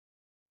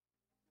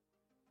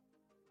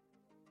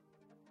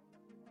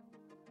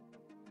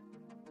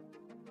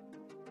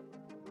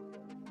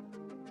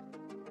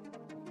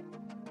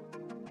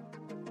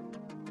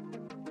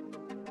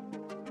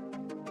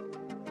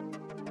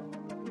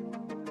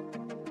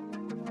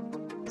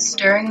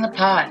Stirring the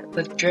Pot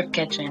with Drip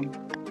Kitchen.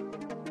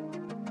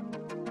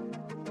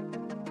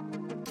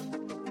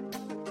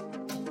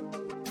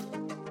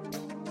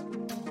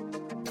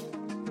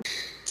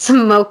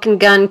 Smoking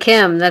Gun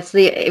Kim.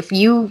 If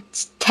you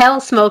tell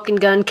Smoking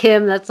Gun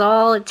Kim, that's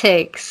all it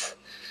takes.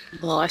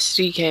 Little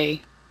SDK.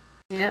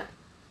 Yeah.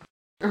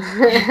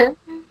 Oh,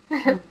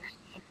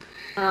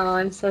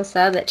 I'm so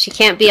sad that she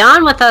can't be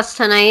on with us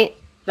tonight,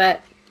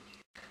 but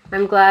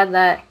I'm glad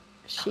that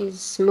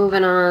she's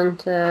moving on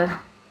to...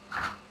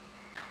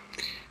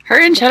 Her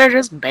and Chet are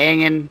just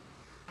banging.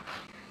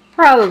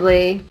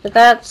 Probably, but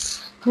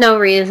that's no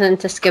reason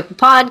to skip a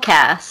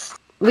podcast.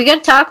 We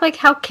gotta talk like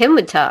how Kim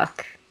would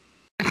talk.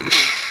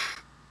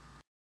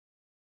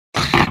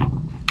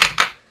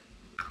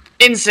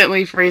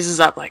 Instantly freezes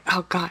up like,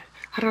 oh god,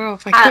 I don't know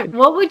if I could.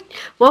 What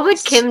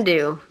would Kim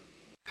do?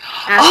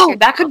 Oh,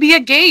 that could be a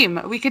game.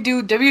 We could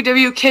do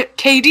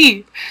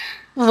WWKD.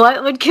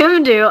 What would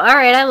Kim do?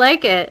 Alright, I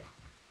like it.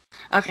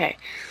 Okay.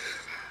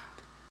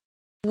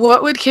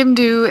 What would Kim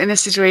do in a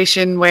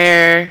situation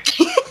where...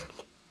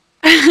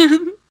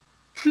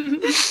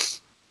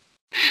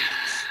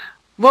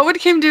 What would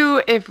Kim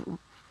do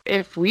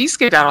if we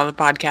skipped out on the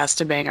podcast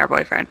to bang our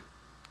boyfriend?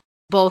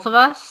 Both of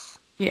us?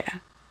 Yeah.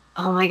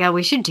 Oh my god,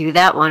 we should do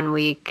that one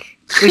week.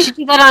 We should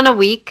do that on a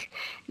week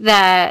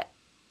that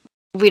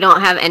we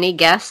don't have any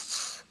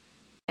guests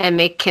and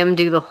make Kim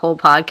do the whole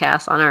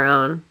podcast on her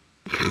own.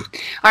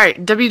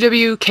 Alright,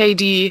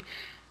 WWKD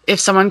if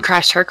someone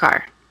crashed her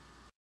car.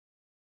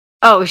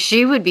 Oh,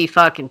 she would be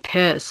fucking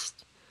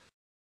pissed.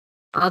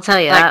 I'll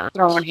tell you like, that.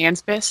 Throwing hands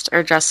fist,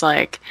 or just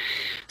like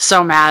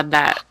so mad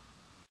that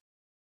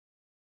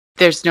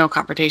there's no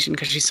confrontation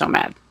because she's so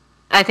mad.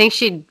 I think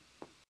she'd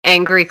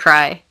angry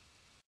cry.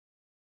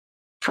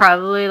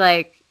 Probably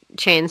like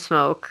chain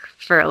smoke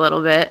for a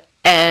little bit.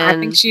 And I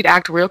think she'd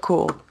act real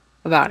cool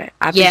about it.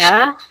 I think she'd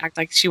act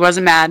like she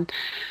wasn't mad.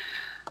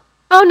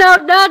 Oh no,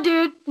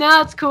 dude.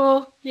 No, it's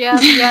cool. Yeah,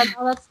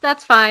 no,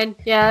 that's fine.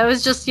 Yeah, it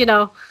was just,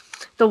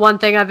 the one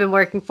thing I've been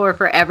working for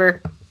forever.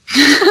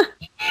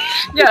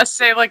 Yeah,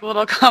 say like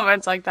little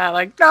comments like that.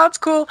 Like, no, it's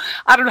cool.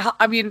 I don't know.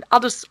 I mean,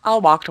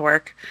 I'll walk to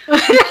work.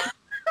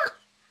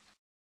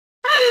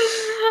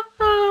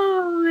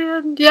 Oh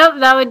man. Yep,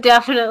 that would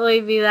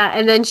definitely be that.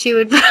 And then she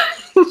would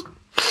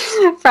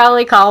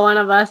probably call one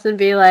of us and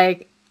be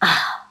like,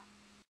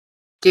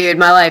 dude,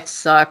 my life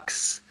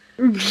sucks.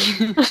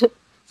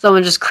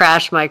 Someone just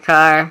crashed my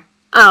car.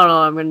 I don't know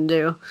what I'm gonna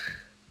do.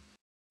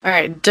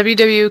 Alright,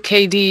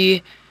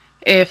 WWKD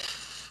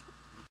if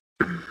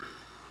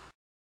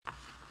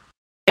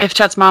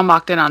Chet's mom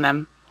walked in on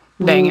them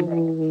banging.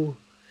 Ooh.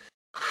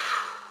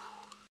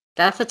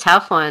 That's a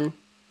tough one.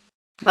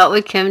 What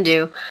would Kim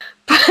do?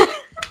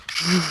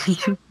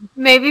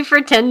 Maybe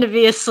pretend to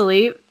be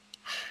asleep.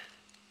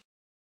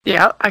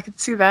 Yeah, I could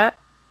see that.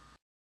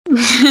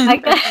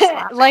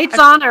 Lights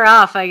on or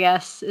off, I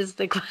guess, is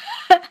the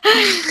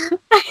question.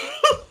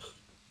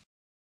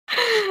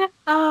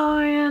 Oh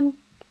man.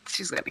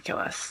 She's gonna kill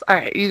us.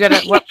 Alright, you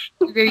gotta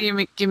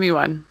give me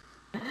one.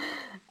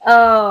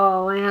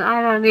 Oh man,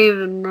 I don't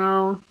even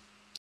know.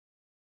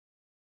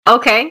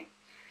 Okay.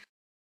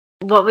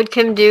 What would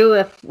Kim do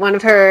if one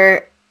of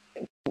her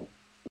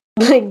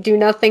do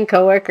nothing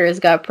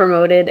coworkers got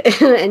promoted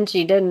and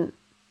she didn't?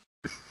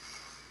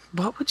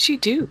 What would she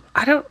do?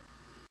 I don't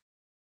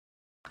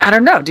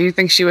know. Do you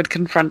think she would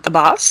confront the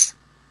boss?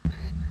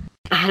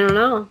 I don't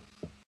know.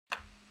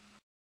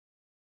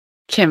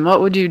 Kim, what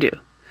would you do?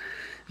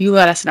 You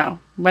let us know.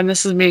 When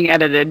this is being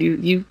edited,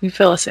 you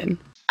fill us in.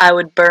 I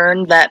would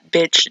burn that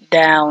bitch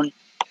down.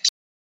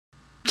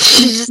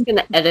 She's just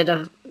gonna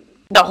edit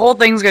The whole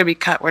thing's gonna be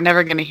cut. We're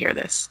never gonna hear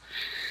this.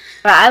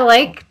 But I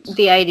like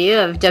the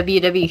idea of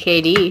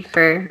WWKD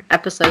for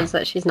episodes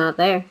that she's not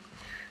there.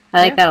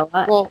 I like that a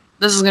lot. Well,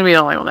 this is gonna be the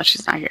only one that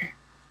she's not here.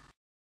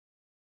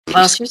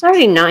 Well, she's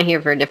already not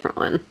here for a different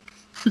one.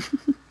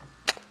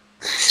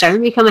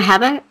 Starting to become a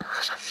habit?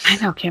 I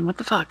know, Kim. What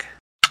the fuck?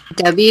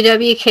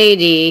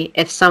 WWKD,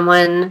 if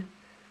someone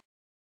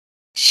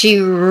she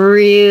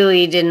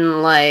really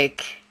didn't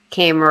like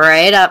came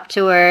right up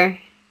to her,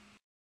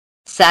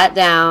 sat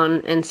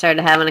down, and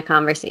started having a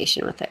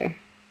conversation with her.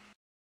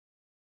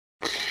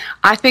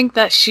 I think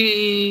that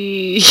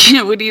she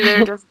would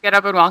either just get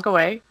up and walk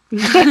away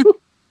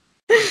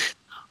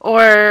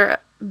or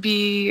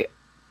be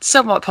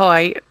somewhat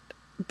polite,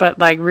 but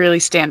like really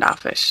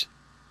standoffish.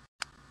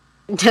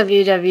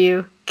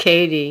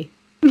 WWKD.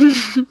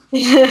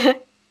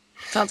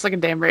 Sounds like a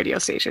damn radio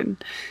station.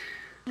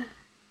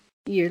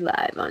 You're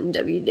live on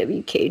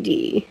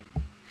WWKD.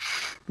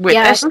 With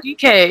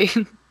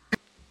SDK.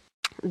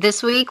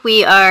 This week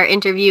we are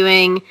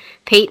interviewing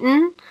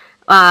Peyton,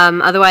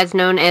 otherwise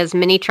known as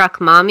Mini Truck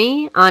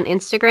Mommy on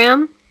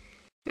Instagram.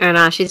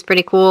 And she's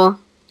pretty cool.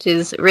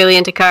 She's really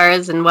into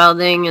cars and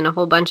welding and a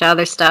whole bunch of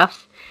other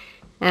stuff.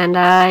 And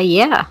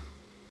yeah.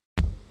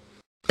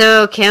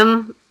 So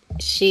Kim,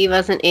 she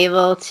wasn't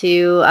able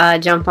to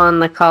jump on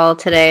the call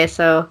today,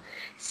 so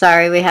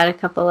sorry, we had a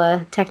couple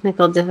of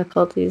technical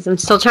difficulties. I'm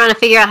still trying to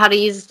figure out how to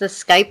use the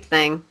Skype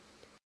thing.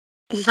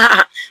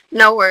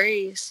 No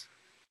worries.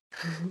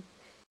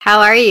 How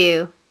are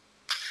you?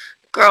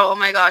 Girl, oh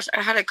my gosh,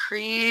 I had a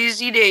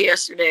crazy day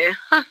yesterday.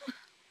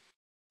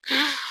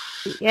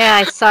 Yeah,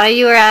 I saw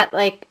you were at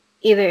like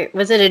either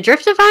was it a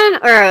drift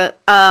event or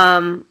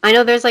I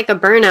know there's like a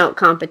burnout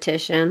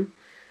competition.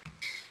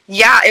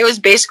 Yeah, it was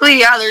basically,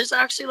 there's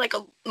actually like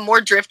more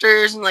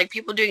drifters and like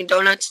people doing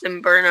donuts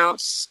than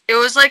burnouts. It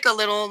was like a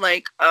little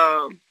like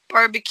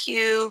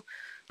barbecue,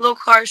 little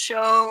car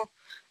show,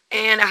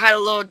 and I had a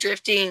little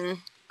drifting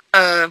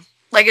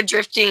like a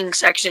drifting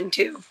section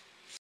too.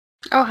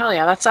 Oh, hell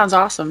yeah. That sounds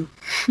awesome.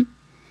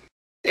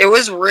 It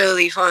was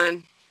really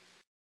fun.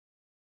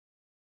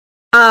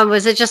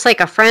 Was it just like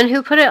a friend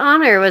who put it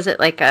on or was it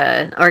like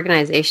a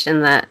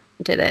organization that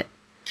did it?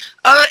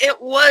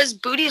 It was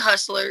Booty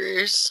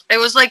Hustlers. It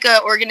was like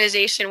a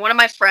organization. One of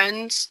my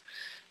friends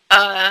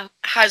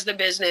has the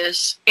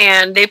business,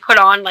 and they put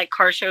on like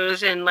car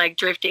shows and like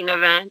drifting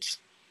events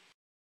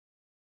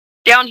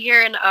down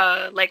here in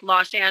like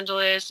Los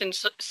Angeles and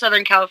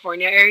Southern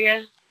California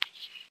area.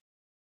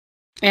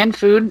 And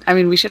food. I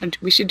mean, we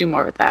should do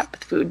more with that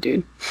with food,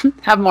 dude.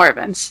 Have more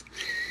events.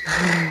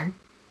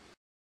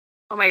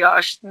 Oh my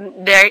gosh,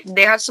 they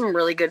had some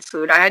really good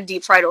food. I had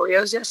deep fried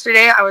Oreos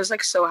yesterday. I was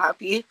like so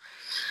happy.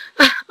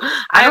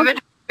 I haven't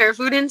had fair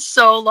food in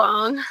so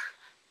long.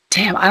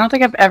 Damn, I don't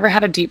think I've ever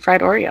had a deep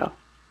fried Oreo.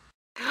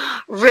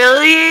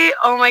 Really?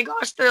 Oh my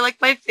gosh, they're like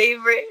my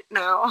favorite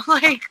now.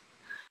 Like,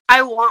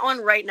 I want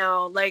one right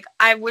now. Like,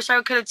 I wish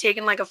I could have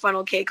taken like a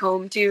funnel cake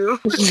home too.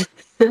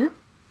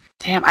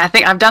 Damn, I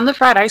think I've done the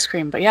fried ice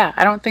cream, but yeah,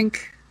 I don't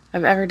think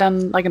I've ever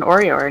done like an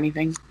Oreo or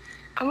anything.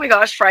 Oh my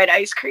gosh, fried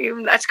ice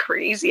cream. That's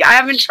crazy. I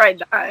haven't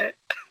tried that.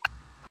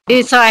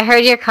 Dude, so I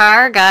heard your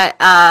car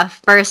got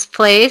first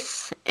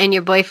place and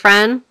your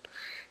boyfriend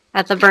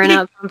at the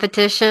burnout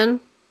competition.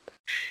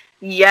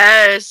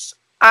 Yes.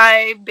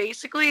 I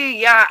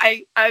basically,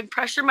 I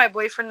pressured my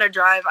boyfriend to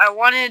drive.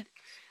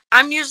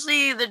 I'm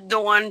usually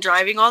the one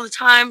driving all the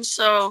time,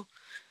 so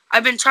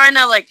I've been trying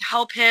to like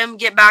help him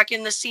get back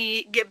in the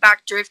seat, get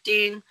back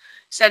drifting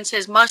since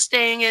his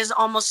Mustang is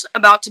almost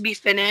about to be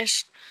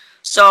finished.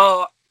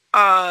 So,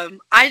 I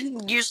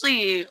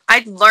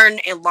learn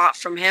a lot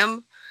from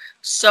him.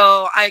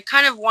 So I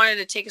kind of wanted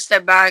to take a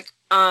step back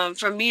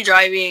from me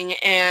driving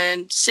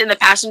and sit in the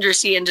passenger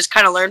seat and just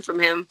kind of learn from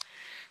him.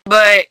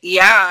 But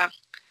yeah,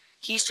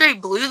 he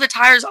straight blew the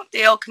tires off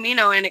the El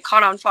Camino and it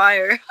caught on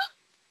fire.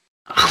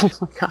 Oh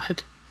my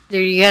god.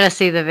 Dude, you gotta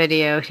see the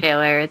video,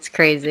 Taylor. It's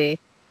crazy.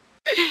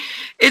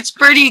 It's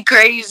pretty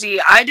crazy.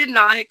 I did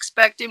not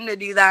expect him to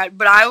do that,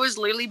 but I was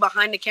literally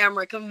behind the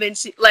camera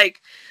convincing,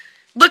 like,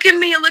 look at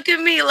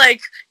me,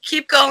 like,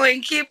 keep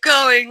going, keep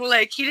going.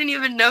 Like, he didn't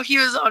even know he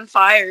was on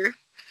fire.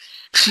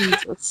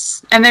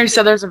 Jesus. And there's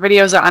a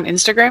videos on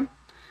Instagram?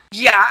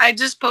 Yeah, I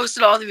just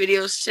posted all the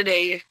videos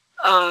today.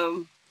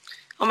 Oh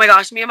my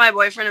gosh, me and my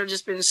boyfriend have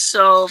just been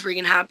so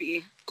freaking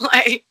happy.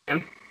 Like,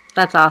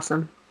 That's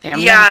awesome. Damn,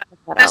 yeah,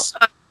 that's,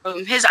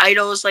 his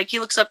idols, like, he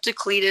looks up to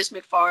Cletus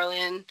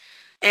McFarlane,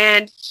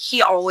 and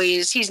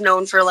he's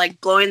known for,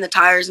 like, blowing the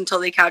tires until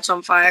they catch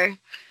on fire.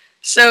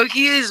 So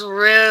he is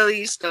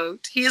really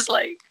stoked. He's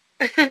like,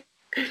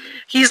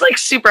 he's like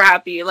super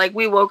happy. Like,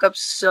 we woke up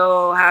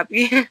so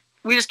happy.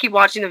 We just keep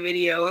watching the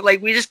video.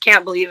 Like, we just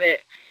can't believe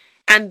it.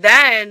 And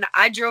then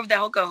I drove the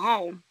Helco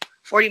home,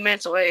 40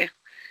 minutes away,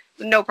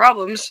 with no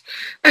problems.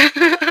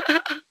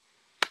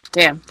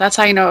 damn, that's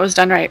how you know it was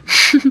done right.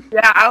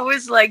 Yeah, I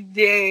was like,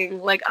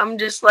 dang. Like, I'm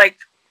just like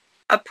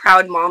a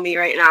proud mommy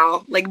right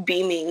now. Like,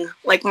 beaming.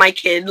 Like, my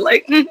kid.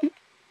 Like, my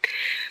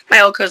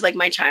Elko's like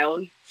my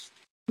child.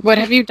 What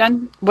have you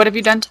done? What have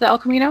you done to the El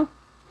Camino?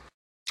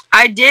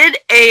 I did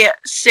a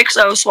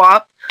 6.0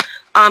 swap.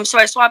 So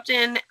I swapped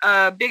in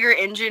a bigger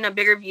engine, a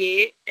bigger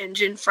V8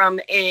 engine from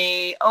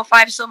a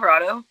 '05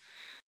 Silverado.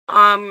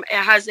 It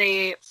has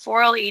a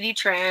 4L80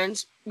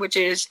 trans, which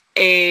is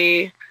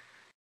a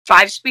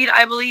 5-speed,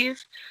 I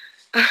believe.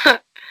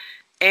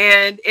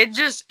 And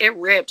it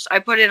rips. I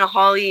put in a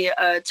Holley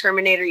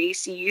Terminator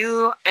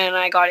ECU, and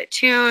I got it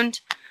tuned.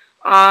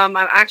 I'm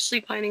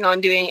actually planning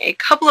on doing a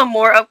couple of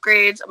more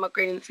upgrades. I'm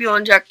upgrading the fuel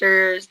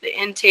injectors, the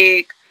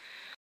intake,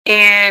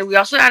 and we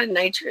also added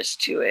nitrous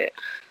to it.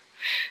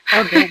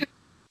 Okay.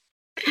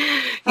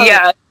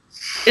 Yeah,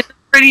 it's a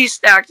pretty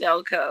stacked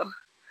Elco.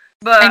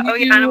 But,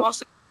 and I'm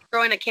also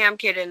throwing a cam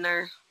kit in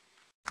there.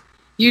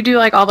 You do,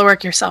 like, all the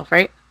work yourself,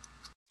 right?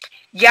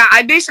 Yeah,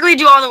 I basically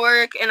do all the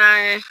work, and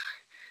I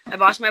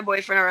boss my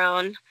boyfriend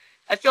around.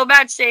 I feel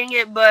bad saying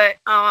it, but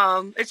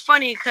it's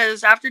funny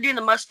because after doing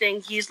the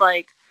Mustang, he's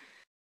like,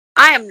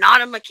 I am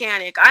not a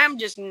mechanic. I am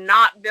just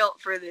not built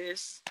for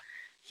this.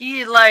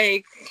 He,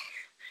 like,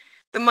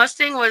 the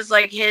Mustang was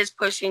like his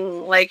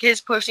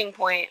pushing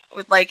point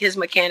with like his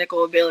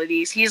mechanical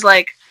abilities. He's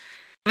like,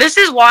 this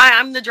is why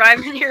I'm the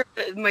driving here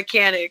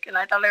mechanic, and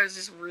I thought it was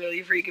just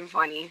really freaking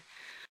funny.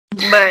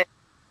 But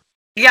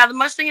yeah, the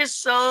Mustang is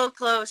so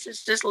close.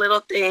 It's just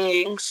little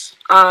things.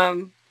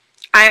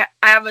 I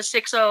have a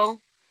 6.0,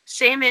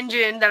 same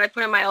engine that I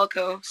put in my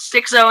Elco,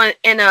 6.0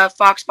 in a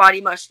Fox body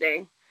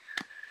Mustang.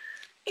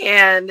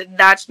 and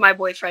that's my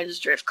boyfriend's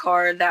drift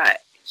car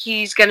that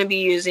he's gonna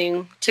be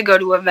using to go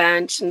to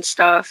events and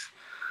stuff.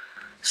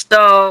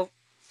 So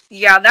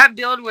yeah, that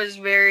build was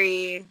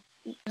very.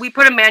 We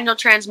put a manual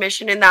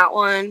transmission in that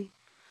one.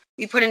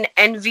 We put an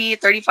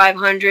NV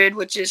 3500,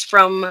 which is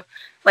from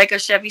like a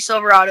Chevy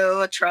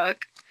Silverado, a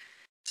truck.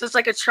 So it's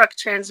like a truck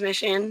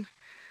transmission.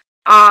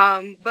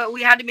 But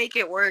we had to make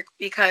it work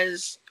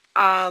because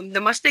the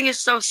Mustang is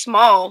so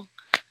small.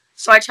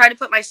 So I tried to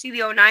put my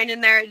CB09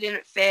 in there. It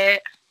didn't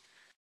fit.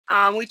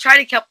 We tried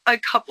to keep a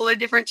couple of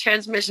different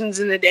transmissions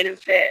and it didn't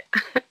fit.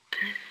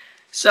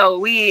 So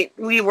we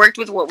worked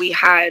with what we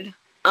had.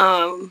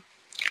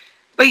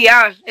 But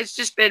yeah,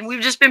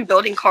 we've just been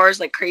building cars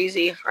like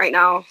crazy right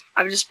now.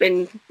 I've just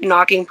been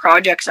knocking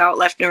projects out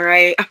left and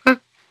right.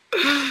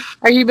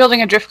 Are you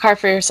building a drift car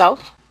for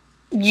yourself?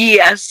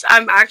 Yes,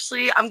 I'm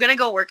gonna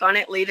go work on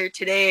it later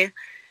today.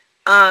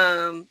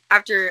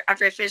 After I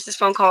finish this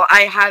phone call,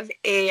 I have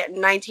a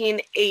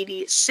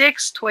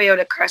 1986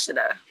 Toyota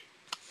Cressida.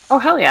 Oh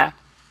hell yeah!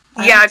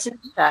 Yeah, it's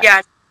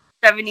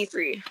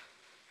 73.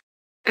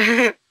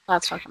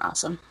 That's fucking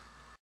awesome.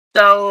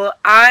 So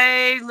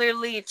I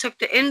literally took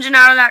the engine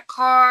out of that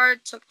car,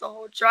 took the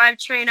whole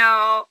drivetrain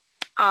out.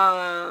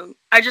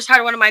 I just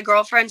had one of my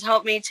girlfriends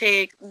help me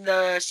take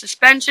the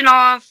suspension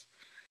off,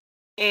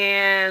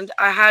 and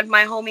I had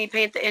my homie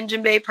paint the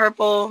engine bay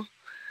purple.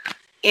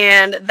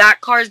 And that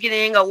car is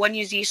getting a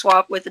 1UZ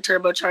swap with a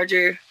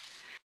turbocharger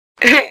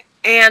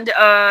and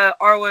a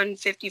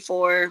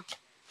R154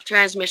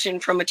 transmission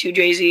from a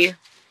 2JZ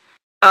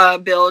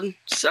build.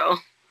 So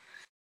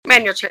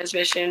manual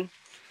transmission.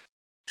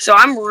 So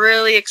I'm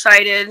really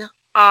excited.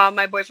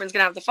 My boyfriend's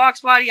gonna have the Fox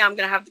body. I'm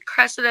gonna have the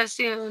Cressida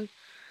soon.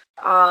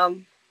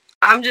 I'm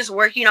just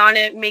working on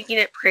it, making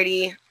it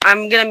pretty.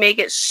 I'm gonna make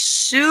it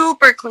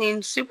super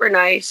clean, super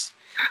nice.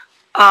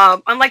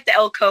 Unlike the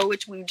Elko,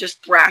 which we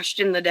just thrashed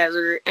in the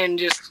desert and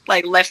just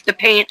like left the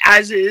paint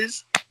as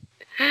is.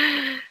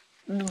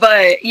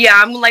 But yeah,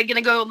 I'm like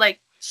gonna go like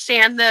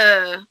sand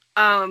the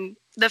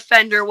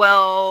fender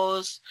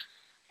wells.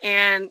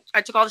 And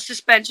I took all the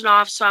suspension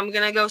off, so I'm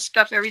gonna go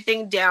scuff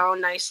everything down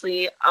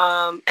nicely,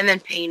 and then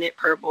paint it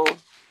purple.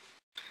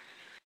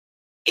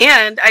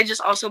 And I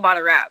just also bought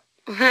a wrap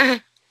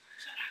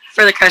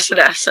for the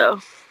Cressida, so.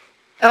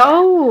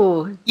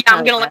 Oh. Yeah,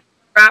 I'm gonna like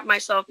wrap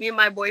myself. Me and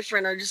my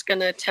boyfriend are just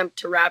gonna attempt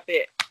to wrap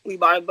it. We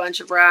bought a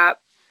bunch of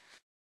wrap,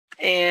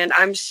 and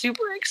I'm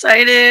super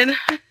excited.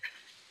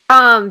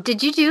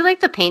 Did you do like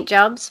the paint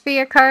jobs for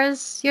your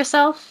cars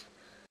yourself?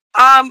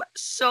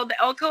 So the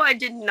Elko I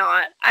did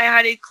not. I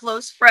had a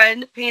close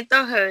friend paint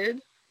the hood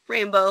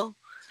rainbow,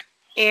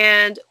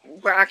 and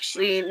we're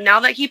actually, now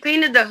that he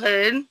painted the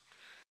hood,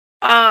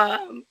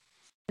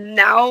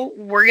 now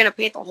we're gonna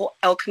paint the whole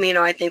El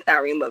Camino, I think,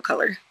 that rainbow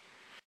color.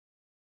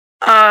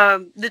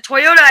 The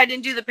Toyota I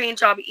didn't do the paint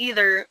job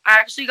either. I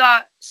actually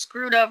got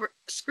screwed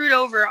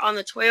over on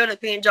the Toyota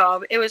paint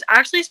job. It was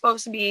actually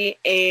supposed to be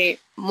a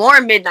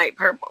more midnight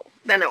purple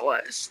than it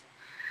was.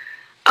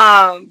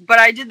 But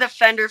I did the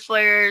fender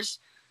flares.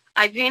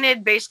 I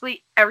painted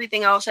basically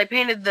everything else. I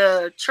painted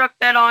the truck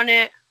bed on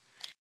it.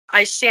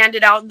 I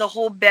sanded out the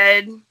whole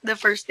bed the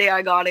first day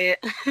I got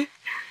it.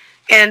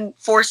 And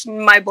forced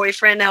my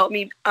boyfriend to help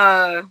me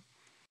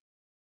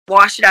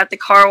wash it at the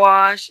car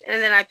wash.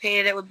 And then I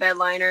painted it with bed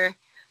liner.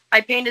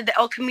 I painted the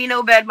El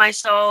Camino bed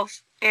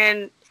myself.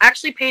 And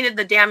actually painted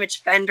the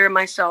damaged fender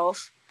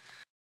myself.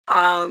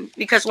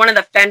 Because one of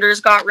the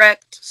fenders got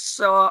wrecked.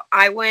 So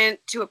I went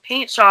to a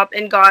paint shop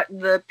and got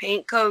the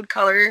paint code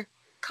color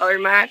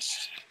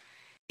matched.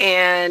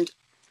 And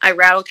I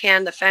rattle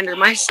canned the fender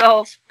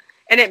myself.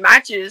 And it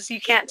matches. You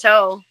can't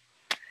tell.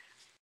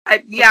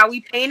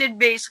 We painted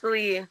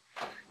basically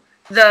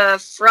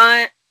the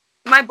front.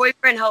 My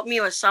boyfriend helped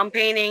me with some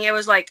painting. It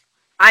was like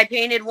I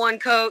painted one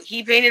coat.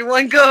 He painted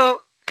one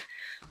coat.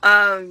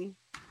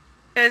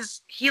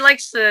 Because he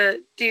likes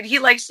to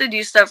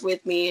do stuff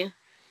with me.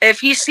 If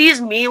he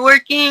sees me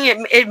working,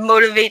 it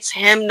motivates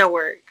him to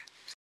work.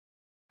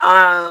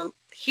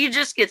 He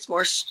gets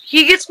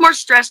more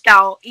stressed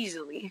out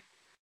easily.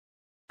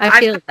 I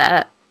feel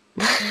that.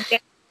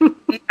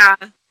 Yeah.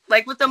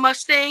 Like with the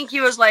Mustang, he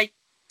was like,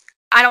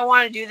 I don't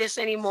want to do this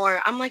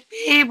anymore. I'm like,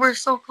 babe, we're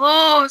so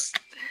close.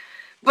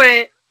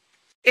 But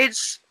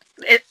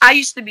I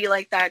used to be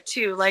like that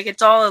too. Like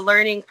it's all a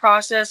learning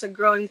process, a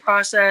growing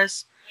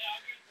process.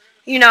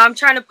 You know, I'm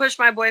trying to push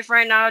my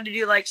boyfriend now to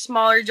do like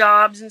smaller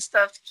jobs and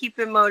stuff to keep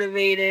him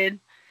motivated.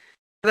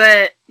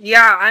 But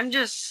yeah,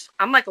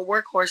 I'm like a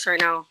workhorse right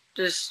now,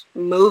 just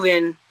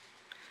moving.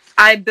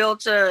 I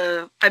built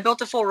a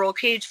full roll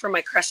cage for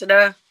my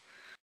Cressida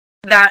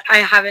that I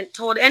haven't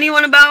told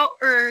anyone about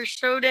or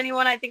showed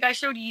anyone. I think I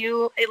showed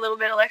you a little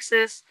bit,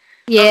 Alexis.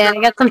 Yeah,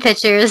 I got some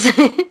pictures.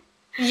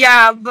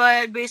 Yeah,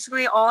 but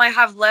basically all I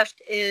have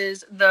left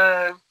is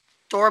the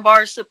door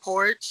bar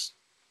supports,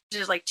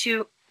 which is like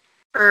two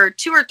or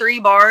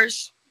three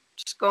bars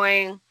just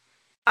going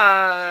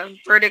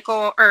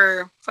vertical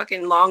or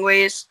fucking long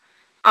ways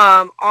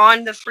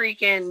on the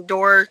freaking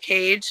door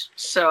cage.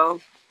 So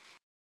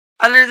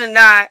other than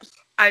that,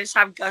 I just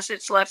have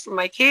gussets left for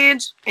my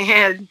cage,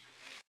 and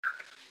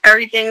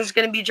everything's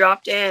gonna be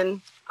dropped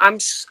in. I'm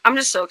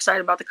just so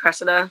excited about the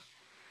Cressida.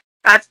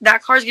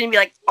 That car's gonna be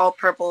like all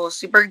purple,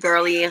 super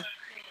girly.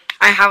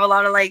 I have a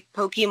lot of like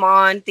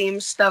Pokemon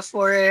themed stuff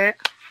for it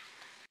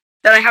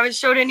that I haven't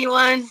showed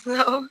anyone.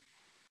 So.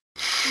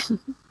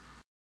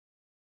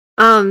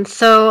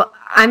 So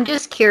I'm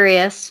just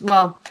curious.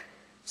 Well,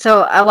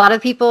 so a lot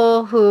of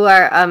people who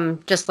are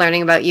just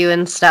learning about you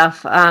and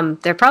stuff,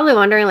 they're probably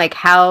wondering like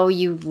how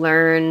you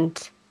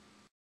learned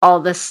all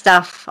this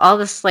stuff, all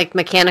this like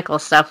mechanical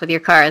stuff with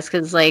your cars,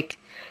 because like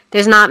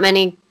there's not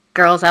many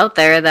girls out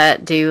there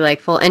that do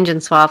like full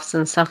engine swaps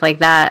and stuff like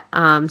that.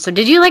 So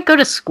did you like go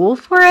to school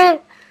for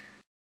it?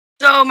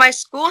 So my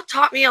school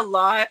taught me a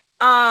lot.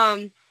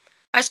 My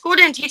school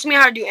didn't teach me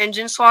how to do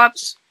engine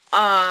swaps.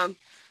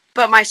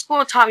 But my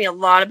school taught me a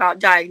lot about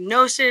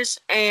diagnosis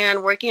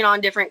and working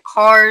on different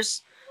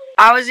cars.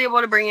 I was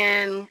able to bring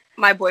in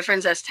my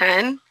boyfriend's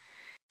S10,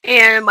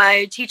 and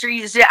my teacher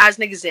used it as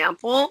an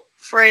example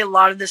for a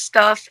lot of this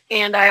stuff.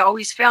 And I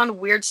always found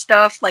weird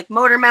stuff like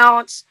motor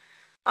mounts,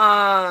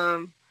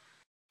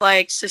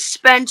 like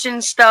suspension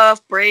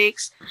stuff,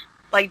 brakes,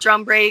 like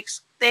drum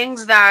brakes,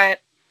 things that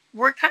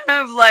were kind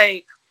of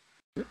like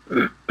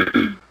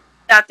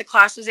that the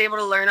class was able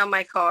to learn on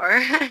my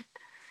car.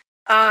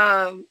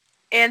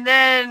 And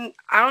then,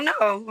 I don't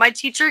know, my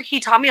teacher, he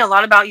taught me a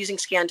lot about using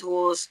scan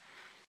tools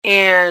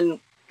and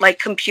like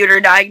computer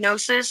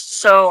diagnosis.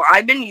 So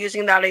I've been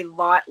using that a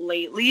lot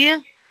lately.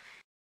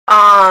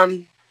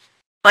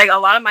 Like a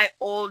lot of my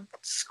old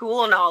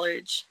school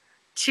knowledge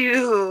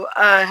to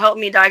help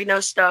me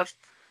diagnose stuff.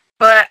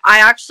 But I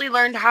actually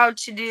learned how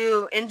to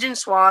do engine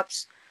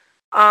swaps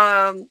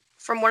from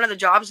one of the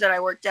jobs that I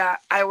worked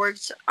at. I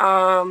worked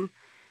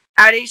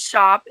at a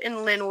shop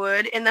in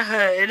Linwood in the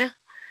hood.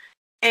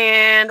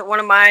 And one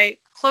of my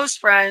close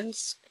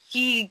friends,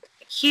 he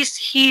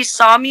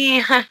saw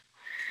me. I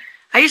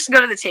used to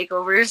go to the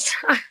takeovers.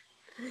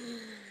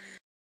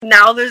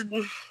 Now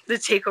the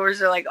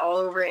takeovers are like all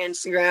over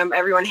Instagram.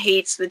 Everyone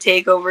hates the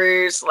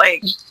takeovers.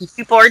 Like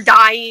people are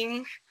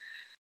dying.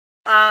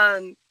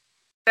 Back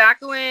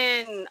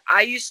when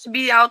I used to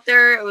be out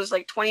there, it was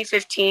like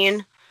 2015.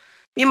 Me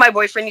and my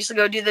boyfriend used to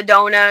go do the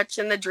donuts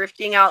and the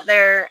drifting out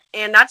there,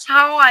 and that's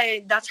how I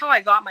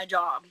got my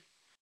job.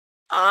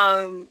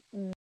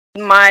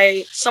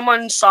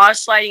 Someone saw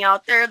us sliding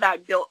out there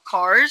that built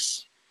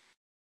cars,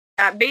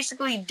 that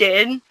basically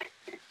did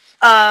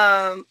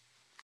under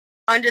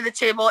the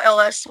table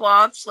LS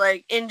swaps,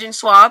 like engine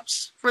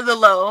swaps for the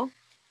low.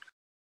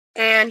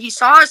 And he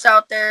saw us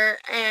out there,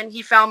 and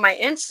he found my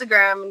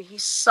Instagram, and he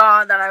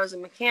saw that I was a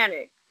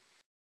mechanic.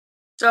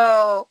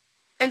 So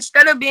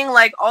instead of being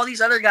like all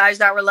these other guys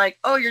that were like,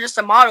 "Oh, you're just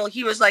a model,"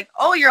 he was like,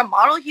 "Oh, you're a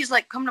model?" He's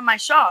like, "Come to my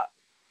shop.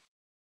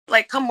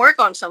 Like, come work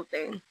on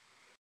something."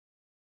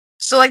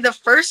 So, like, the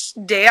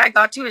first day I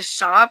got to his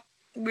shop,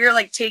 we were,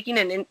 like,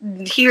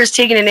 he was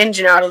taking an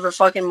engine out of a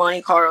fucking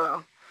Monte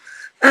Carlo.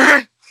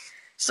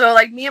 So,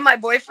 like, me and my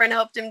boyfriend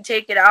helped him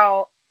take it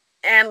out.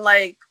 And,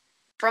 like,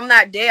 from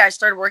that day, I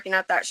started working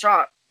at that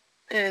shop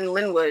in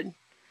Linwood.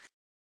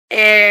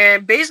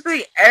 And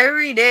basically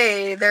every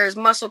day, there's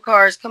muscle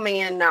cars coming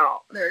in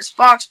now. There's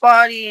Fox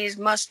bodies,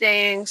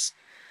 Mustangs,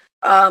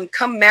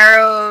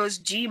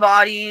 Camaros, G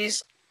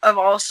bodies of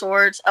all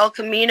sorts, El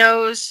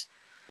Caminos,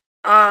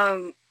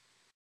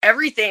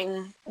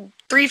 everything.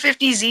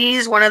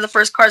 350Zs, one of the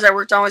first cars I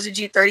worked on was a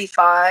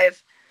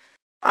G35.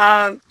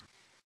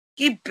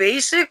 He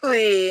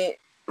basically,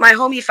 my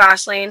homie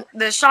Fastlane,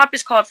 the shop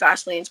is called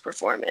Fastlane's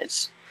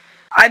Performance.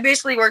 I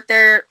basically worked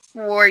there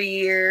for a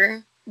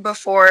year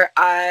before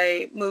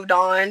I moved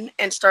on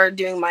and started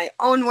doing my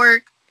own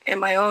work and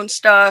my own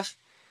stuff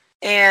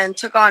and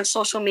took on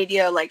social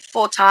media like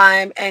full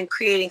time and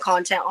creating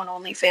content on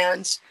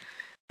OnlyFans.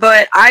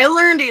 But I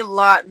learned a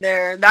lot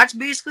there. That's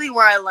basically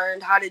where I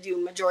learned how to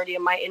do majority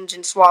of my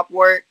engine swap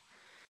work.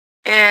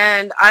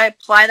 And I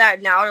apply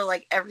that now to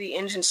like every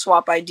engine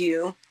swap I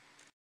do.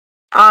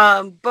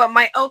 But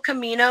my El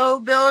Camino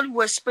build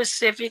was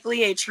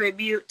specifically a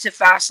tribute to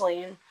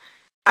Fastlane.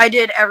 I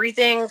did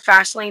everything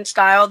Fastlane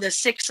style. The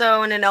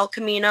 6.0 and an El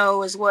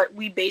Camino is what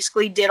we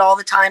basically did all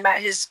the time at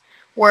his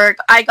work.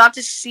 I got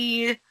to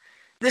see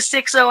the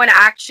 6.0 in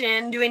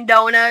action, doing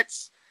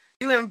donuts,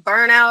 doing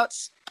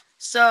burnouts.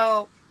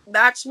 So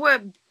that's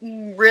what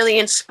really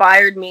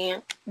inspired me.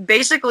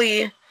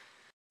 Basically,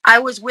 I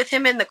was with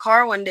him in the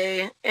car one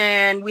day,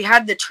 and we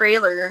had the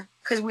trailer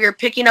because we were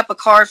picking up a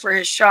car for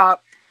his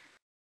shop.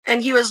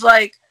 And he was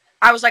like,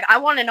 I was like, I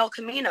want an El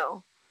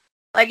Camino.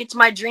 Like, it's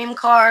my dream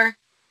car.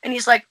 And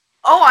he's like,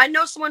 oh, I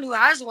know someone who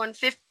has one.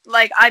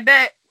 Like, I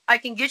bet I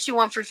can get you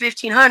one for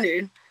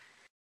 $1,500.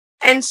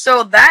 And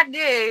so that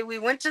day, we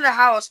went to the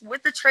house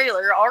with the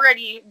trailer.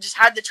 Already just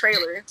had the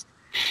trailer.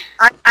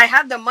 I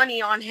had the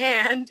money on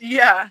hand.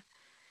 Yeah.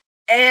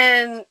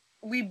 And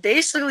we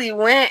basically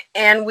went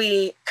and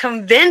we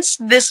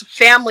convinced this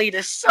family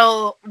to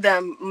sell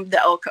them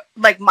the Elko,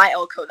 like my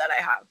Elko that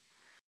I have.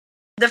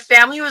 The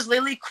family was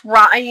literally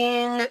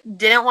crying,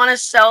 didn't want to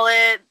sell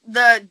it.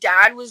 The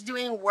dad was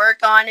doing work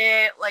on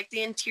it, like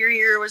the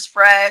interior was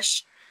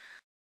fresh.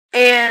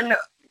 And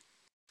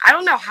I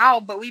don't know how,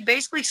 but we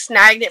basically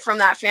snagged it from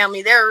that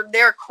family.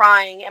 They're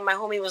crying, and my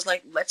homie was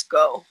like, "Let's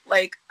go."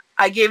 Like,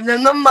 I gave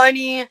them the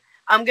money.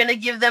 I'm gonna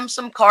give them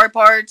some car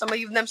parts. I'm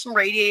gonna give them some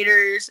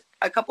radiators,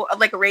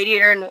 like a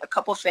radiator and a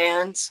couple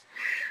fans.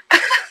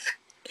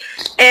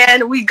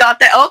 And we got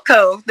the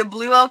Elko, the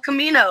blue El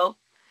Camino.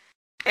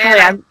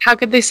 And How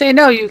could they say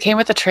no? You came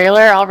with a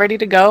trailer all ready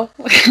to go.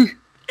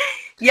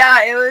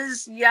 yeah, it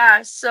was,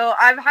 yeah. So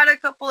I've had a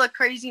couple of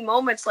crazy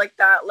moments like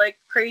that, like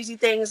crazy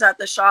things at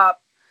the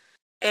shop.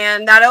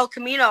 And that El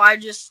Camino, I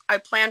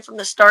planned from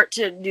the start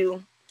to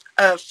do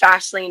a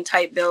fast lane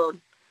type build.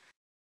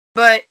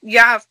 But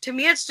yeah, to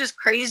me, it's just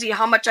crazy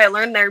how much I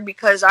learned there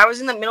because I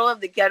was in the middle of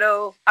the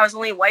ghetto. I was the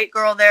only white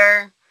girl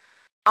there.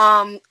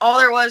 All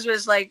there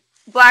was like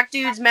black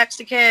dudes,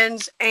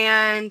 Mexicans,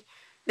 and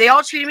they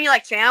all treated me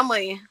like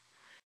family.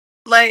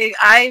 Like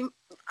I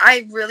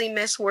really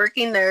miss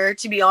working there,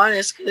 to be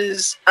honest,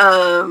 because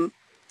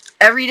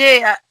every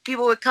day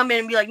people would come in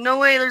and be like, "No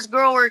way, there's a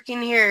girl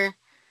working here."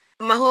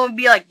 And my home would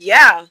be like,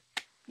 "Yeah,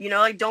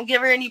 like don't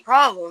give her any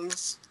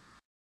problems."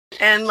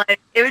 And like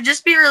it would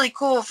just be really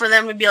cool for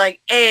them to be like,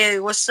 "Hey,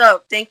 what's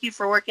up? Thank you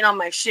for working on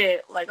my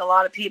shit." Like a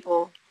lot of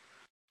people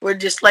would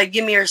just like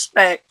give me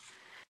respect.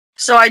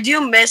 So I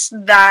do miss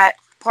that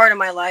part of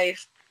my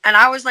life. And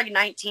I was like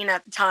 19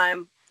 at the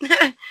time.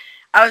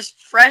 I was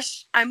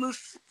fresh. I moved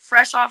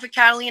fresh off of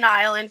Catalina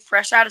Island,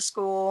 fresh out of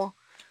school.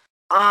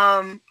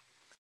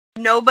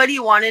 Nobody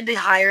wanted to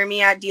hire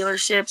me at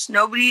dealerships.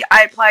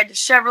 I applied to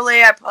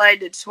Chevrolet. I applied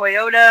to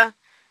Toyota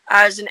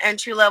as an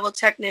entry-level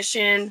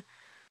technician.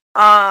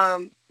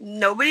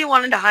 Nobody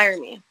wanted to hire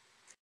me.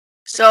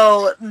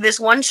 So this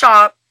one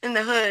shop in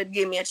the hood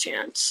gave me a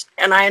chance.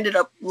 And I ended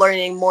up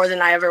learning more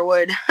than I ever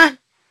would.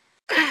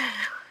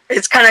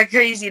 It's kind of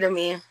crazy to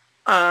me,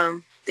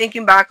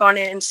 thinking back on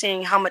it and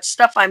seeing how much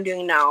stuff I'm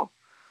doing now.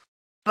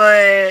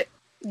 But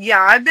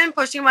yeah, I've been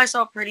pushing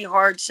myself pretty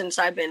hard since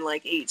I've been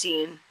like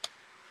 18.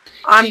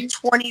 I'm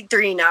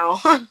 23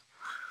 now.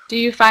 Do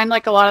you find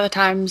like a lot of the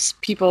times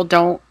people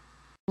don't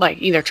like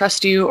either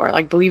trust you or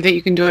like believe that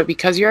you can do it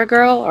because you're a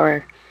girl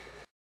or?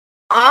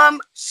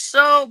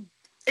 So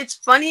it's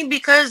funny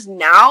because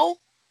now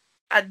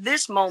at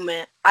this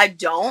moment, I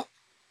don't.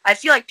 I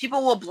feel like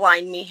people will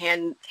blind me,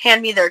 hand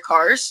me their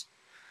cars.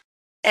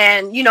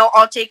 And,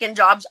 I'll take in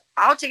jobs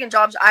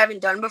I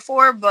haven't done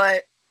before,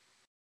 but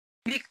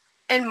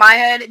in my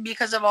head,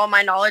 because of all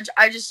my knowledge,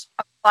 I just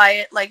apply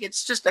it like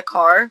it's just a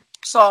car.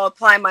 So I'll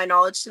apply my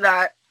knowledge to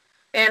that.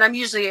 And I'm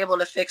usually able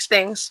to fix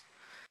things.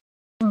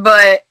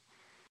 But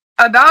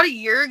about a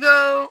year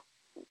ago,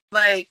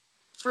 like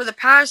for the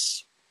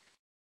past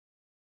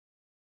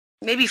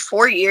maybe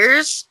 4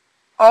 years,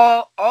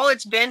 all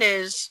it's been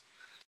is,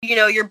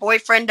 your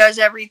boyfriend does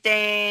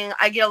everything.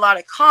 I get a lot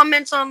of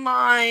comments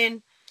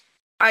online.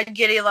 I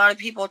get a lot of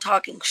people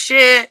talking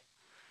shit.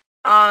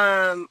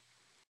 I've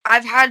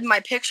had my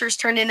pictures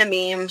turned into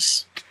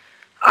memes.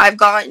 I've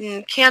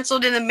gotten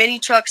canceled in the mini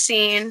truck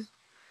scene.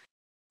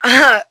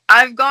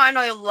 I've gotten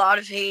a lot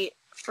of hate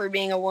for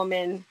being a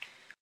woman.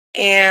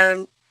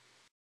 And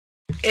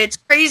it's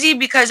crazy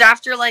because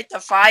after like the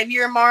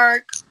 5-year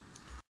mark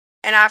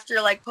and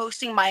after like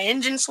posting my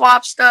engine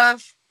swap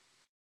stuff,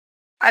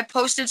 I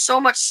posted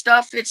so much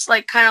stuff. It's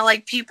like kind of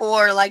like people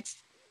are like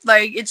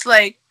it's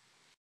like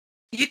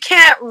you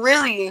can't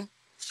really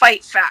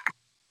fight fact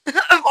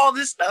of all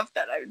this stuff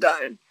that I've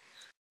done.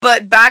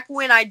 But back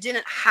when I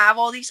didn't have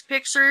all these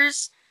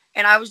pictures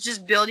and I was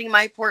just building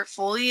my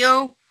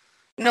portfolio,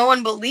 no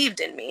one believed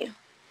in me.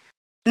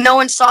 No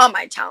one saw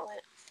my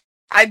talent.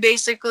 I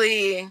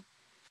basically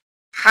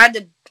had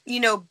to,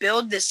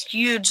 build this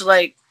huge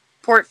like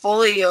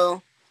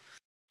portfolio.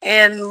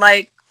 And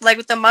like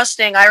with the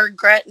Mustang, I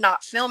regret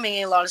not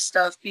filming a lot of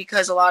stuff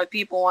because a lot of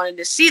people wanted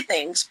to see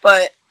things.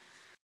 But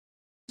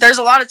there's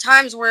a lot of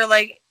times where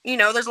like,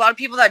 there's a lot of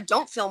people that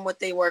don't film what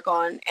they work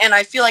on. And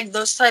I feel like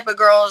those type of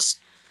girls,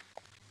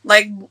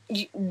 like,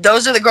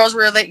 those are the girls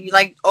where they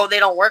like, oh, they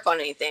don't work on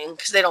anything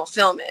because they don't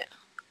film it.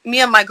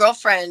 Me and my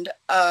girlfriend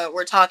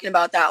were talking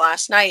about that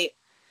last night,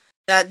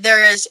 that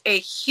there is a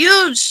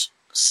huge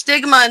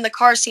stigma in the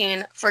car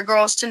scene for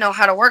girls to know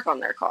how to work on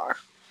their car.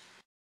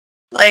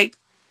 Like,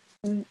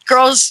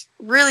 girls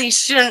really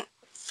shouldn't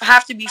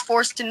have to be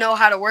forced to know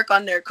how to work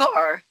on their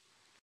car.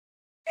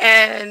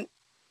 And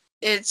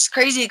it's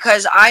crazy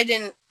because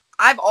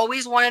I've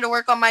always wanted to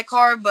work on my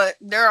car, but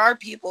there are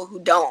people who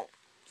don't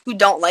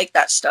like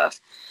that stuff.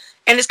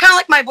 And it's kind of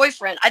like my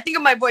boyfriend. I think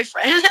of my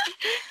boyfriend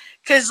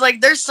because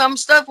like there's some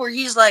stuff where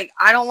he's like,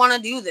 I don't want to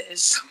do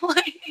this.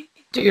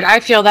 Dude, I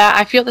feel that.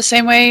 I feel the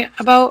same way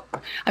about,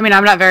 I mean,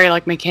 I'm not very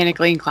like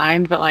mechanically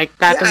inclined, but like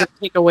that doesn't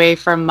take away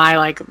from my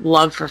like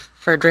love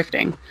for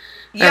drifting.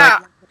 Yeah.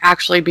 Or, like,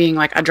 actually being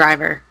like a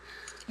driver.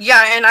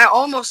 Yeah, and I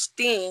almost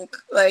think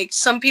like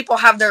some people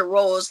have their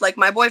roles. Like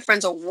my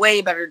boyfriend's a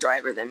way better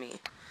driver than me.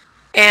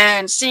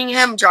 And seeing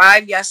him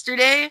drive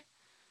yesterday,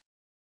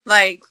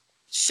 like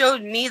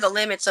showed me the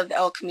limits of the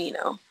El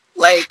Camino.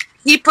 Like,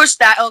 he pushed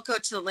that Elko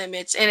to the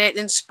limits, and it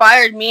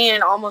inspired me,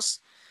 and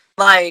almost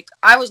like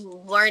I was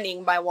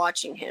learning by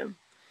watching him.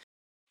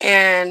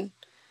 And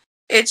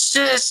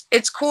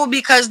it's cool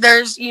because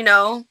there's, you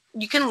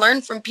can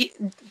learn from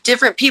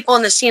different people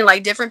in the scene.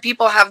 Like, different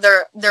people have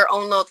their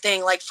own little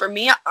thing. Like, for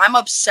me, I'm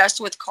obsessed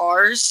with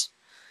cars,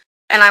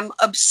 and I'm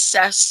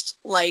obsessed,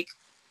 like,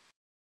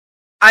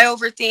 I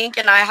overthink,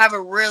 and I have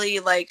a really,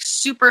 like,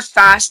 super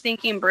fast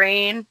thinking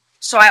brain,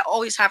 so I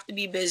always have to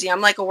be busy.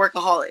 I'm like a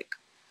workaholic.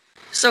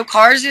 So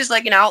cars is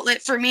like an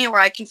outlet for me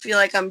where I can feel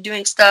like I'm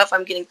doing stuff,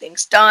 I'm getting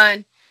things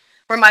done.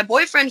 Where my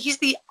boyfriend, he's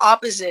the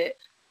opposite.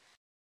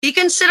 He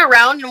can sit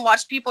around and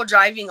watch people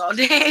driving all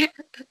day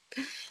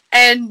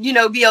and,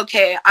 be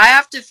okay. I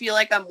have to feel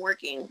like I'm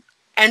working.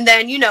 And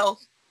then,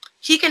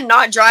 he can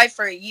not drive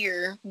for a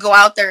year, go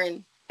out there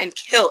and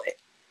kill it.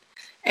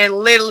 And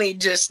literally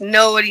just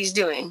know what he's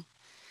doing.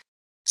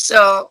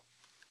 So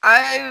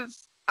I've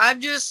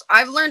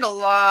learned a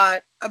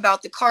lot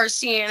about the car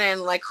scene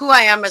and like who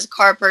I am as a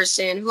car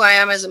person, who I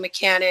am as a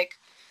mechanic.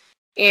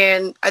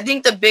 And I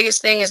think the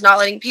biggest thing is not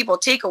letting people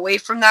take away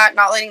from that,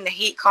 not letting the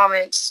hate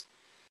comments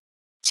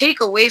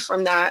take away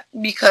from that,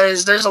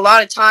 because there's a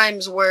lot of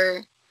times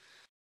where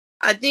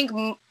I think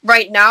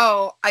right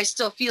now I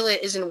still feel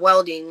it is in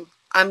welding.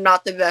 I'm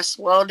not the best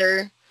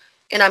welder,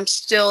 and I'm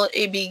still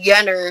a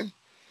beginner,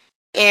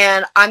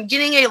 and I'm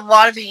getting a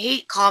lot of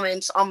hate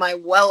comments on my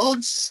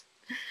welds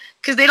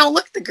because they don't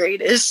look the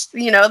greatest.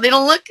 They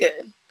don't look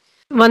good.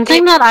 One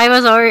thing that I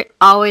was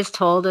always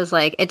told is,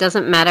 like, it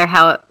doesn't matter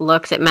how it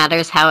looks, it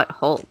matters how it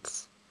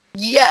holds.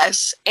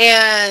 Yes,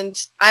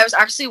 and I was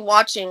actually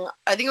watching,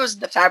 I think it was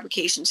the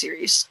fabrication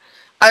series.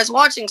 I was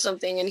watching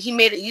something, and he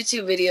made a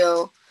YouTube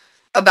video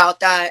about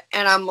that,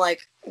 and I'm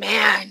like,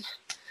 man,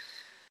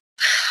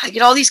 I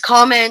get all these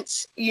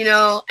comments,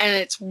 and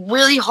it's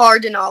really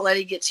hard to not let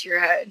it get to your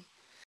head.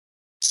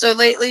 So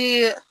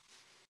lately,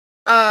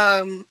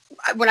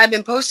 when I've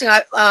been posting,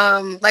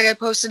 I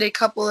posted a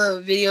couple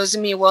of videos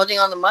of me welding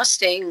on the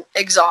Mustang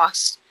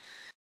exhaust,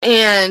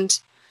 and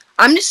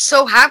I'm just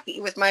so happy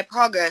with my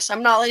progress.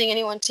 I'm not letting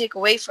anyone take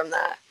away from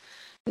that.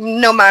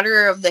 No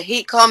matter of the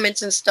hate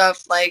comments and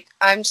stuff, like,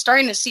 I'm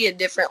starting to see it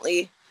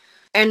differently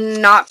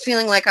and not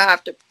feeling like I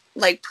have to,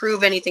 like,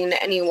 prove anything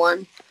to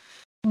anyone.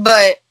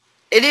 But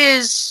it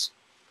is,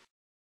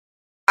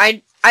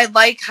 I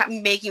like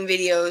making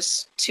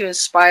videos to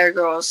inspire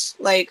girls,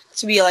 like,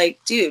 to be like,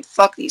 dude,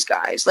 fuck these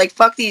guys. Like,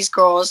 fuck these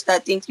girls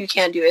that think you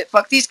can't do it.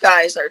 Fuck these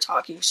guys that are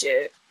talking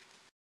shit.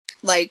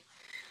 Like,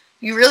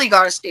 you really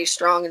gotta stay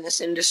strong in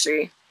this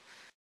industry.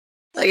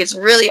 Like, it's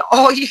really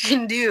all you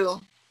can do.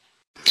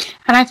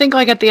 And I think,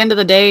 like, at the end of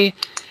the day,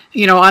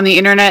 on the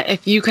internet,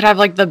 if you could have,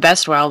 like, the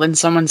best weld, then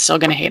someone's still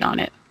gonna hate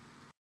on it.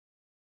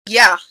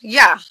 Yeah.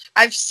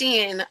 I've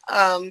seen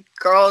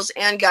girls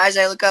and guys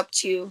I look up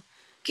to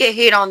get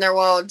hate on their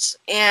welds.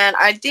 And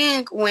I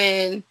think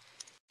when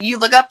you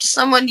look up to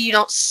someone, you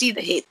don't see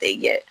the hate they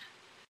get.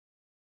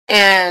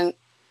 And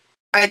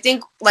I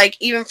think, like,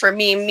 even for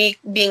me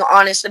being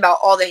honest about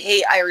all the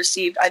hate I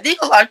received, I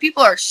think a lot of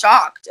people are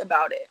shocked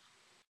about it.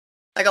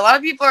 Like, a lot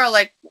of people are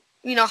like,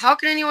 how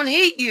can anyone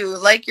hate you?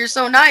 Like, you're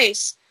so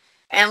nice.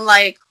 And,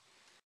 like,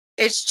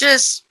 it's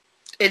just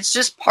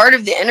part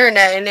of the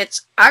internet, and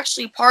it's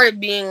actually part of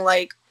being,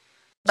 like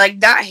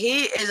that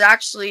hate is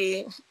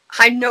actually,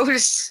 I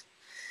notice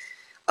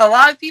a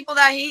lot of people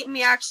that hate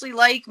me actually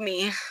like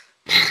me.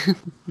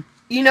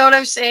 You know what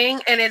I'm saying?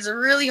 And it's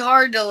really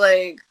hard to,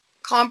 like,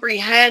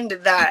 comprehend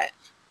that,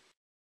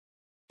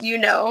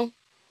 And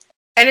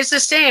it's the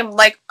same,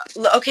 like,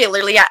 okay,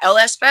 literally at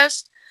LS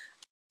Fest,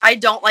 I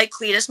don't like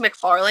Cletus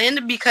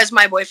McFarland because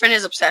my boyfriend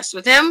is obsessed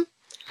with him.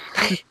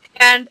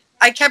 And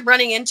I kept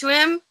running into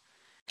him,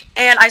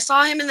 and I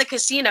saw him in the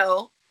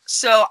casino.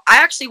 So I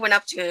actually went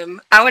up to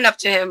him.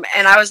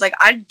 And I was like,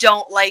 I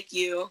don't like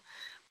you.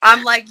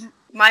 I'm like,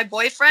 my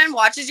boyfriend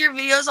watches your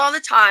videos all the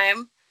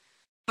time.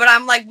 But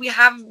I'm like,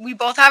 we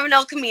both have an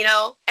El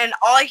Camino, and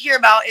all I hear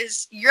about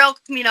is your El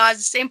Camino has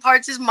the same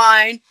parts as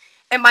mine,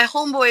 and my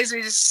homeboys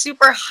are just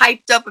super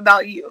hyped up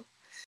about you.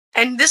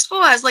 And this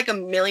fool has like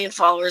 1 million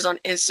followers on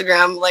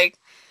Instagram. Like,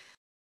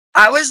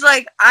 I was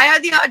like, I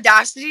had the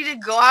audacity to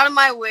go out of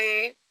my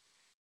way,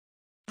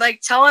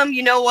 like, tell him,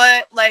 you know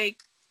what, like,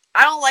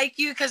 I don't like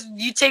you because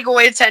you take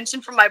away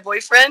attention from my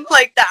boyfriend,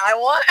 like, that I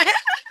want.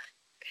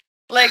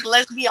 Like,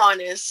 let's be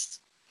honest.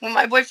 When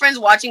my boyfriend's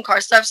watching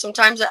car stuff,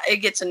 sometimes it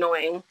gets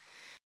annoying.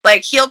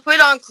 Like, he'll put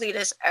on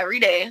Cletus every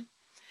day,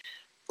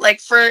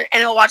 like, and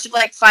he'll watch it for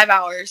like 5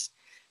 hours.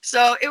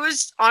 So it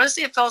was,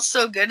 honestly, it felt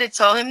so good to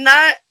tell him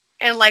that.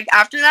 And, like,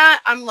 after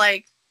that, I'm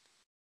like,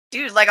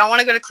 dude, like, I want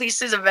to go to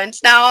Cletus's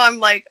events now. I'm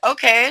like,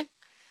 okay.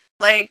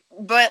 Like,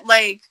 but,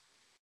 like,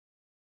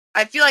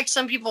 I feel like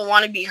some people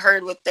want to be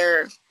heard with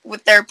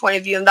their point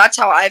of view, and that's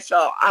how I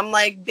felt. I'm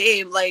like,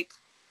 babe, like,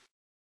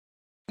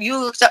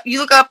 you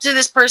look up to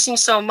this person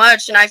so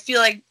much, and I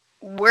feel like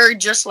we're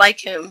just like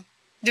him,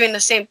 doing the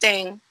same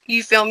thing.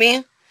 You feel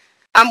me?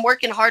 I'm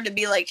working hard to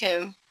be like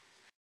him.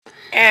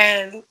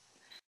 And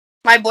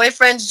my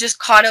boyfriend's just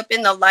caught up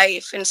in the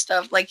life and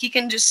stuff. Like, he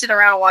can just sit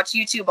around and watch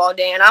YouTube all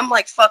day. And I'm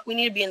like, fuck, we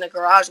need to be in the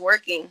garage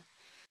working.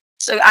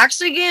 So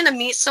actually getting to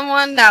meet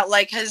someone that,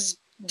 like, has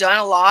done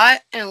a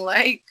lot and,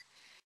 like,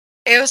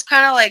 it was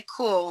kind of, like,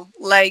 cool.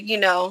 Like, you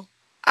know,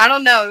 I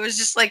don't know. It was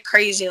just, like,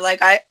 crazy.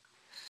 Like,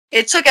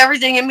 it took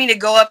everything in me to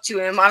go up to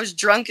him. I was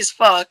drunk as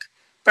fuck.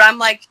 But I'm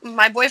like,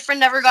 my boyfriend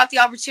never got the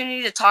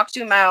opportunity to talk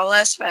to him at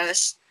LS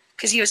Fest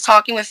because he was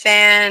talking with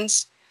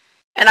fans.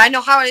 And I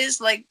know how it is,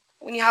 like,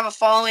 when you have a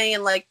following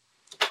and, like,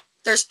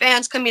 there's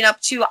fans coming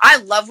up to you. I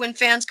love when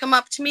fans come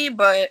up to me,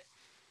 but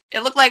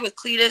it looked like with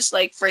Cletus,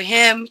 like, for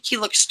him, he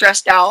looked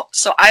stressed out.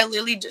 So I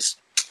literally just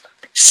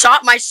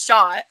shot my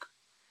shot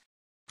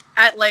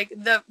at, like,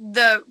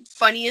 the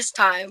funniest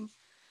time.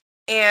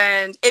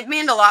 And it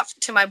meant a lot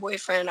to my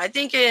boyfriend. I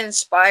think it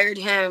inspired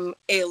him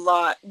a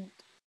lot.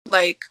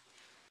 Like,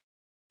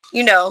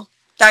 you know,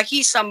 that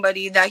he's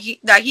somebody that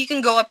he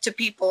can go up to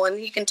people and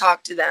he can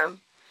talk to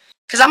them.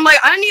 Cause I'm like,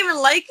 I don't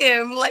even like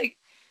him, like,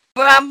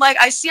 but I'm like,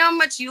 I see how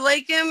much you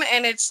like him,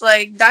 and it's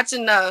like, that's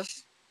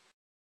enough.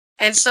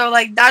 And so,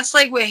 like, that's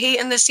like with hate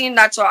in the scene,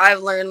 that's what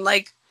I've learned.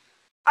 Like,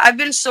 I've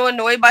been so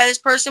annoyed by this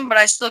person, but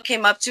I still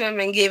came up to him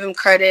and gave him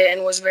credit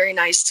and was very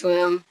nice to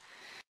him.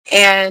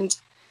 And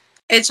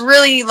it's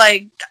really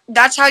like,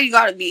 that's how you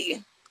gotta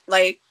be.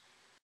 Like,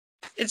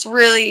 it's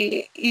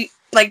really,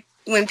 like,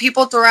 when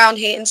people throw around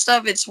hate and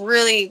stuff, it's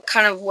really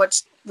kind of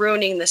what's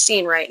ruining the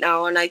scene right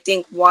now. And I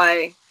think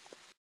why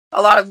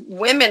a lot of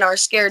women are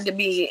scared to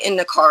be in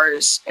the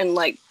cars and,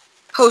 like,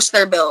 post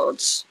their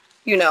builds,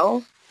 you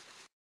know?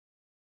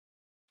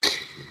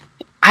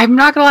 I'm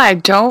not gonna lie, I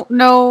don't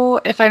know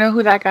if I know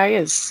who that guy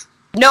is.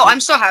 No, I'm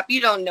so happy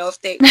you don't know who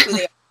they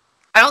are.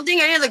 I don't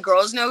think any of the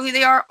girls know who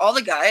they are. All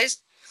the guys,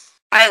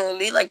 I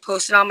literally, like,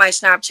 posted on my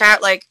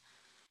Snapchat, like,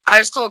 I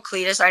just told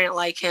Cletus I didn't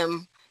like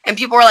him. And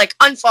people were like,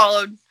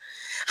 unfollowed.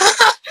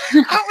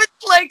 I was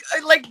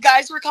like,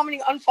 guys were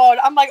commenting unfollowed.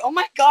 I'm like, oh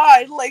my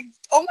god, like,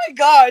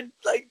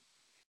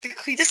 the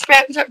Cletus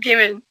fans have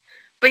given.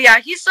 But yeah,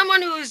 he's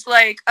someone who's,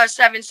 like, a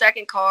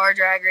 7-second car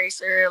drag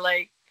racer,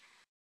 like,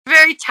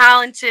 very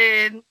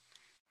talented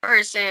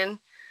person.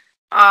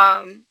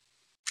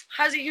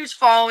 Has a huge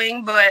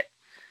following, but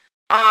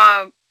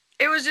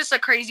it was just a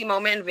crazy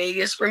moment in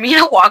Vegas for me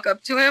to walk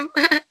up to him.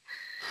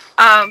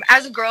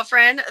 As a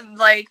girlfriend,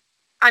 like,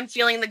 I'm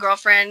feeling the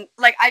girlfriend,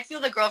 like, I feel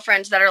the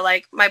girlfriends that are,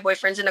 like, my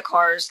boyfriends in the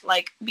cars,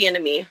 like, being to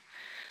me.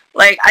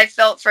 Like, I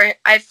felt for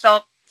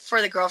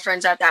the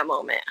girlfriends at that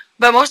moment.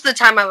 But most of the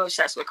time, I'm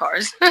obsessed with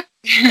cars. But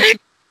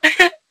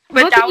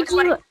that was,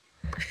 like...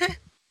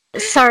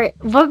 Sorry,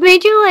 what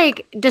made you,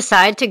 like,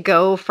 decide to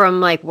go from,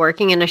 like,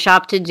 working in a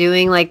shop to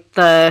doing, like,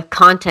 the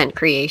content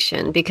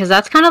creation? Because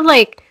that's kind of,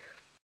 like,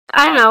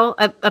 I don't know,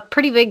 a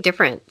pretty big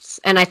difference.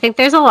 And I think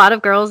there's a lot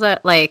of girls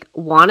that, like,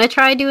 want to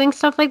try doing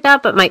stuff like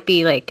that, but might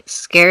be, like,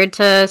 scared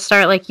to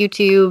start, like,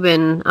 YouTube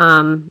and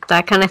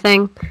that kind of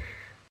thing.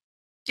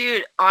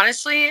 Dude,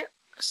 honestly,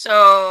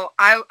 so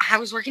I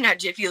was working at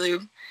Jiffy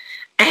Lube,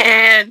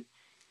 and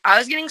I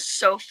was getting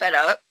so fed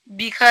up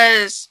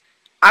because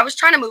I was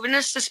trying to move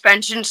into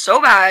suspension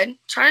so bad,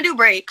 trying to do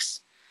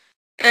brakes.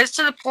 It's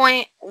to the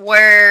point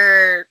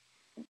where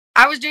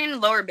I was doing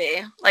lower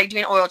bay, like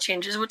doing oil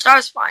changes, which I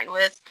was fine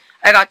with.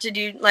 I got to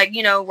do, like,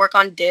 you know, work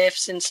on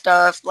diffs and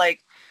stuff.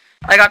 Like,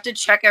 I got to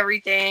check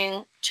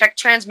everything, check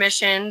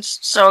transmissions.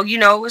 So, you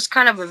know, it was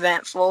kind of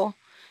eventful.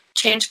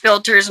 Change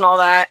filters and all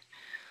that.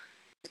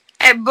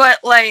 But,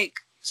 like,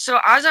 so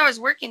as I was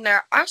working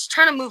there, I was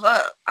trying to move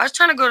up. I was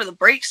trying to go to the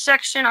brakes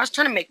section. I was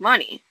trying to make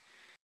money.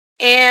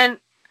 And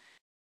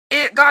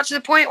it got to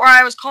the point where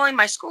I was calling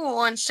my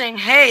school and saying,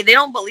 hey, they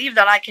don't believe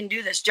that I can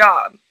do this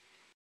job.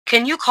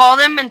 Can you call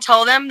them and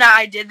tell them that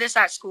I did this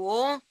at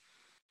school?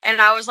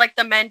 And I was, like,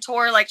 the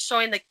mentor, like,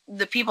 showing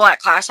the people at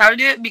class how to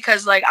do it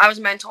because, like, I was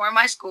mentoring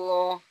my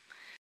school.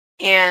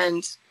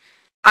 And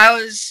I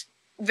was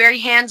very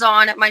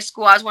hands-on at my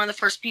school. I was one of the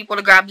first people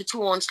to grab the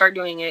tool and start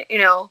doing it, you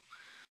know.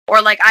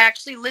 Or, like, I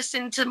actually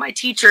listened to my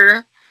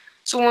teacher.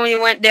 So when we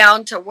went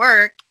down to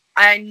work,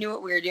 I knew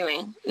what we were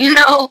doing, you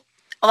know.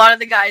 A lot of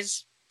the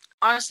guys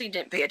honestly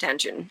didn't pay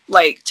attention,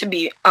 like, to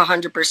be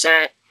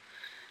 100%.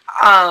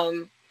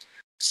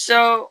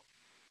 So,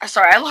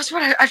 sorry, I lost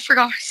what I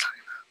forgot what I was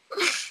talking about.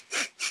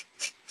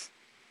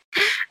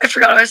 I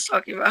forgot what I was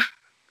talking about.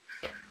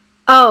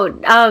 Oh,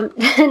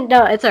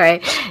 no, it's all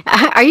right.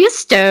 Are you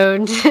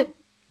stoned?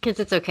 Because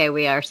it's okay,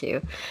 we are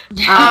too.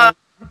 So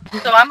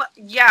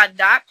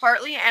that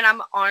partly, and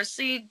I'm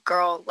honestly,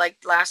 girl, like,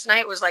 last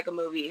night was like a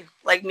movie.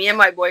 Like, me and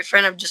my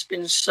boyfriend have just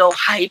been so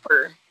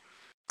hyper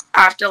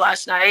after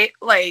last night.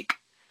 Like,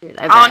 Dude,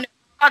 I don't know,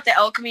 about the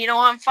El Camino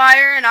on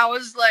fire, and I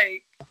was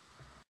like,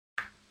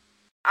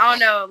 I don't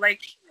know,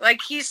 like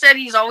he said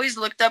he's always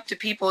looked up to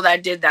people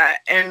that did that,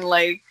 and,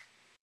 like,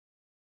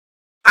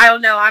 I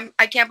don't know,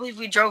 I can't believe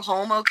we drove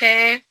home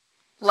okay.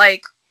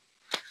 Like,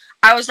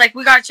 I was like,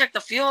 we gotta check the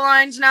fuel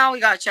lines now,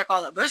 we gotta check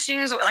all the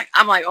bushings. Like,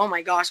 I'm like, oh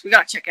my gosh, we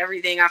gotta check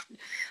everything after.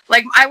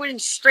 Like, I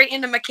went straight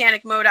into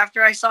mechanic mode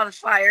after I saw the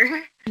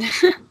fire.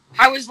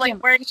 I was,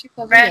 like, wearing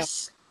a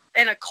dress.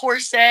 in a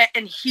corset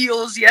and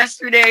heels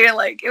yesterday.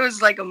 Like, it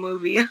was like a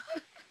movie.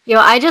 Yo,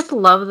 I just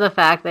love the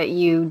fact that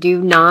you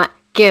do not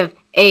give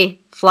a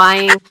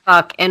flying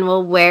fuck and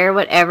will wear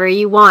whatever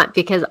you want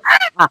because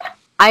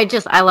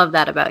I love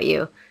that about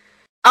you.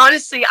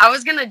 Honestly, I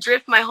was gonna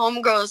drift my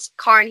homegirl's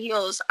car in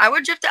heels. I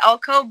would drift the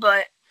Elko,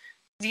 but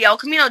the El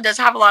Camino does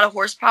have a lot of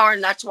horsepower,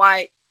 and that's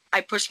why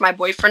I pushed my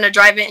boyfriend to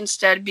drive it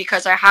instead,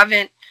 because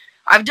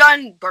I've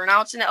done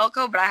burnouts in the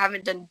Elko, but I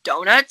haven't done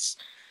donuts.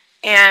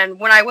 And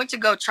when I went to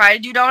go try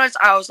to do donuts,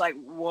 I was like,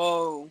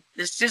 whoa,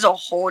 this is a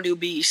whole new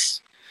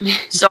beast.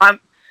 So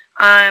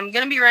I'm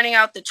gonna be running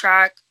out the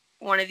track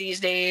one of these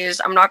days.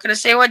 I'm not gonna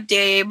say what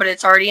day, but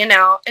it's already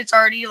announced. It's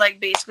already like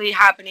basically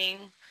happening.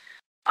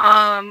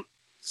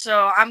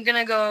 So I'm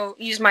gonna go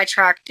use my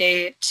track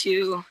day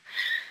to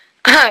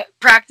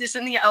practice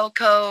in the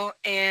Elko,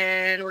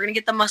 and we're gonna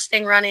get the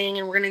Mustang running,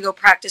 and we're gonna go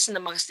practice in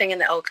the Mustang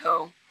and the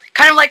Elko,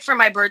 kind of like for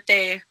my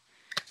birthday.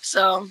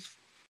 So,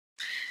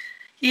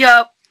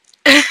 yup.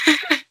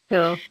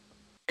 Cool.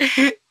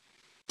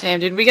 Damn,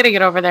 dude, we gotta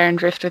get over there and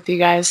drift with you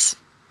guys.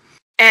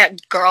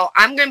 And girl,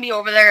 I'm gonna be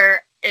over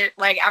there.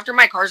 Like after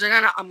my cars are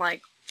done, I'm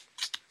like,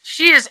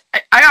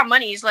 I got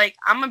money. He's like,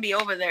 I'm gonna be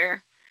over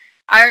there.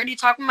 I already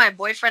talked with my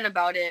boyfriend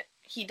about it.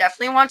 He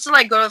definitely wants to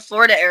like go to the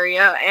Florida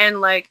area,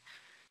 and like,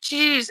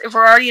 geez, if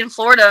we're already in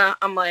Florida,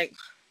 I'm like,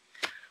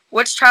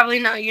 what's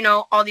traveling now? You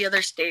know, all the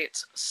other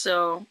states.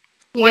 So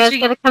You guys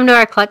gotta come to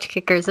our Clutch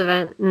Kickers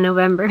event in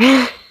November.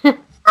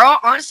 girl,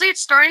 honestly,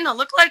 it's starting to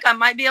look like I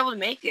might be able to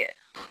make it.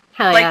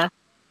 Hell like, yeah.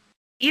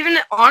 Even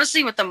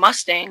honestly with the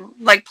Mustang,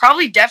 like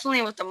probably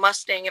definitely with the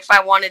Mustang, if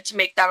I wanted to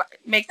make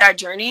that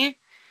journey.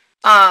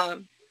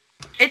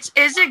 Is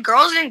it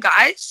girls and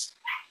guys?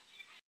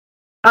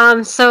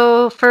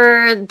 So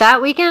for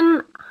that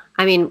weekend,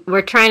 I mean,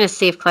 we're trying to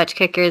see if Clutch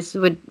Kickers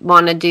would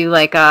want to do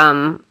like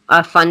a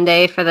fun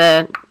day for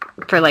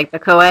like the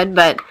co-ed,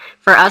 but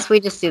for us, we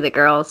just do the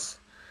girls.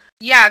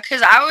 Yeah,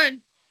 because I would,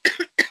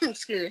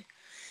 excuse me.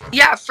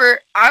 Yeah,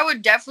 I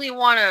would definitely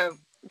want to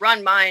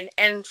run mine,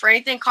 and for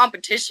anything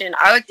competition,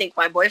 I would think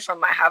my boyfriend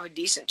might have a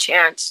decent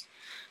chance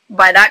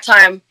by that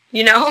time,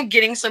 you know,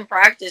 getting some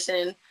practice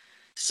in.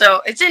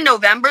 So it's in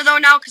November though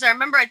now, because I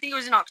remember I think it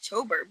was in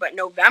October, but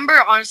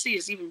November honestly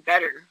is even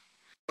better.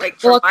 Like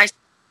for my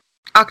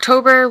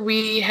October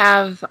we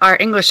have our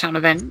English Town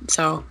event,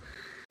 so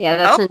yeah,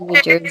 that's in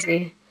New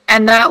Jersey,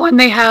 and that one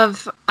they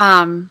have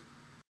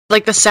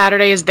like the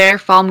Saturday is their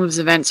fall moves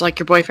event, so like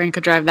your boyfriend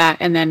could drive that,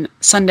 and then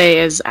Sunday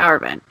is our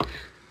event.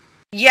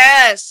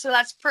 Yes, so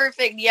that's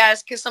perfect.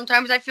 Yes, because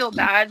sometimes I feel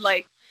bad.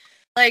 Like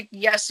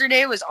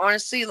yesterday was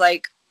honestly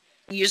like,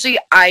 usually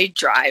I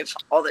drive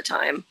all the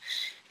time,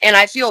 and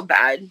I feel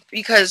bad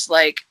because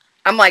like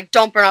I'm like,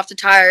 don't burn off the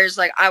tires.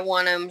 Like I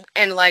want them,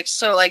 and like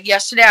so like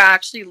yesterday I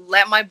actually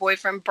let my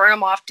boyfriend burn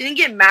them off. Didn't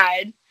get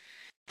mad.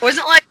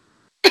 Wasn't like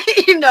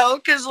you know,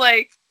 because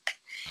like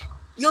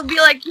you'll be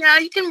like, yeah,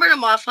 you can burn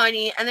them off,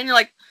 honey, and then you're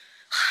like,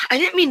 I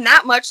didn't mean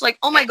that much. Like,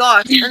 oh my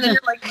gosh, and then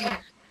you're like.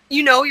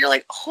 You know, you're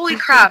like, holy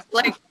crap,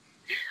 like,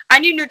 I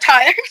need new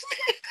tires.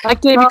 Like,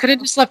 Dave, you could have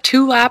just left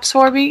 2 laps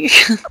for me.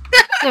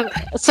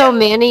 So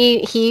Manny,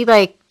 he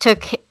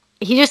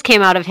just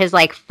came out of his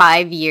like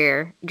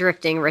 5-year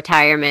drifting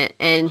retirement,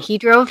 and he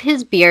drove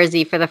his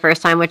BRZ for the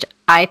first time, which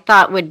I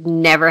thought would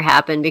never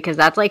happen because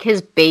that's like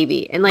his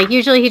baby. And like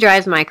usually he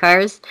drives my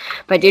cars,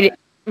 but dude,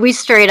 we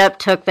straight up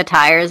took the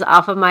tires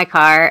off of my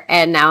car,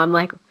 and now I'm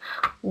like,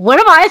 what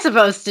am I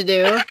supposed to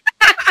do?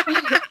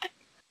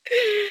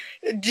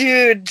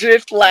 Dude,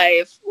 drift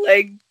life.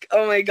 Like,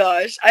 oh my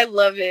gosh, I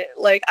love it.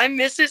 Like, I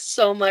miss it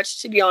so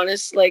much, to be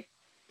honest. Like,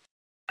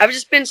 I've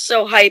just been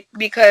so hyped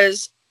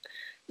because,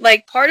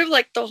 like, part of,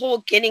 like, the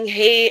whole getting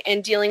hate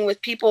and dealing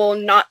with people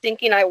not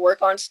thinking I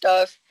work on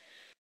stuff,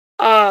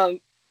 my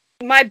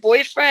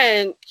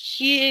boyfriend,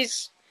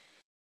 he's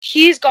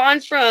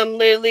gone from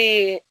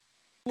literally,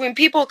 when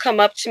people come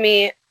up to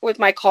me with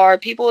my car,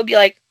 people would be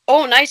like,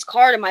 oh, nice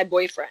car, to my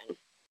boyfriend.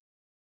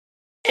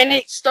 And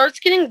it starts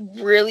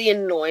getting really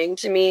annoying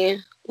to me.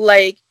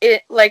 Like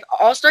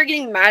I'll start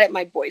getting mad at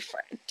my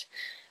boyfriend.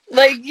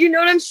 Like, you know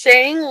what I'm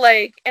saying?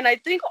 Like, and I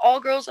think all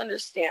girls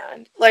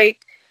understand.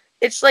 Like,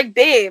 it's like,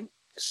 babe.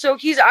 So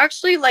he's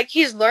actually like,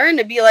 he's learned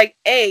to be like,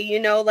 hey, you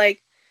know,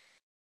 like,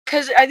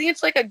 because I think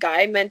it's like a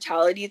guy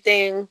mentality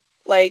thing.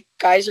 Like,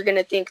 guys are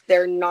gonna think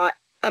they're not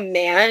a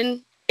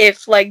man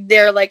if like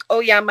they're like,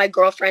 oh yeah, my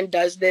girlfriend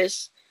does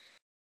this.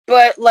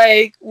 But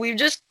like, we've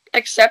just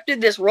accepted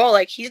this role.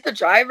 Like, he's the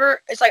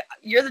driver. It's like,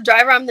 you're the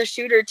driver, I'm the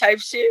shooter type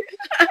shit.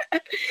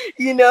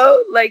 You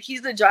know, like,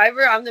 he's the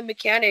driver, I'm the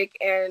mechanic,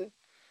 and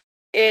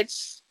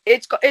it's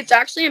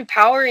actually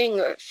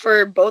empowering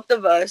for both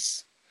of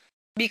us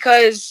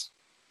because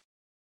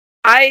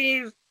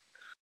I've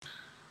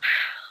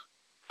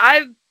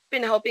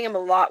been helping him a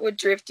lot with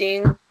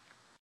drifting,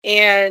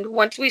 and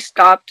once we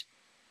stopped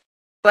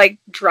like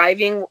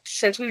driving,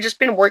 since we've just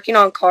been working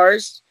on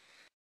cars,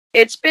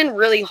 it's been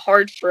really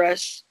hard for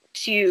us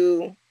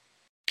to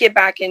get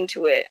back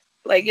into it.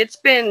 Like, it's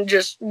been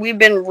just, we've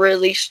been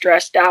really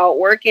stressed out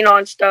working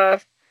on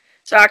stuff.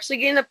 So actually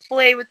getting to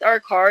play with our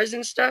cars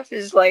and stuff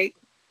is like,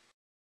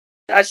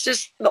 that's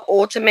just the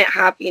ultimate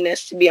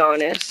happiness, to be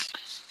honest.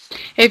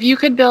 If you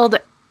could build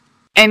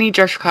any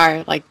drift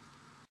car, like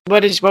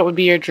what would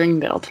be your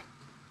dream build?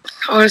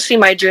 Honestly,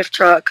 my drift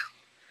truck.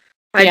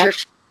 Yeah.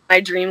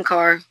 My dream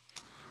car.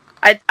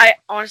 I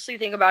honestly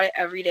think about it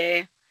every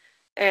day,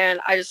 and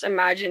I just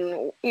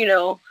imagine,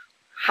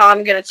 how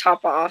I'm gonna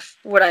top off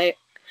what I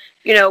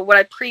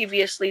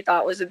previously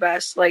thought was the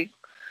best. Like,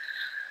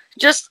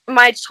 just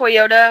my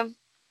Toyota.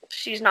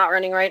 She's not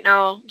running right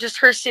now. Just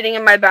her sitting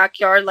in my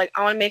backyard. Like,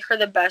 I want to make her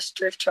the best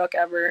drift truck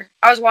ever.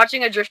 I was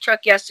watching a drift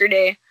truck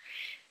yesterday,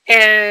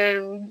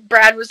 and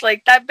Brad was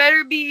like, "That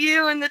better be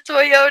you in the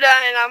Toyota."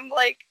 And I'm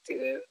like,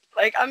 dude,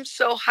 like, I'm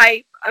so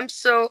hype. I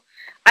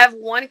have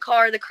one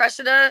car. The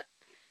Cressida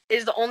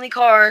is the only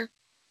car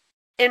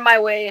in my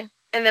way,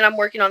 and then I'm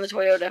working on the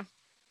Toyota.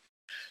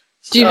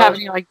 Do you So, have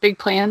any like big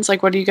plans?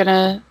 Like what are you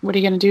gonna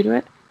do to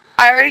it?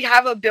 I already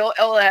have a built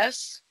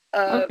LS,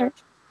 Okay.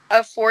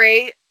 a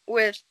 4.8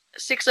 with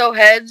 6.0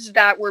 heads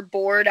that were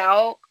bored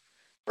out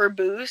for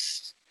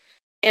boost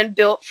and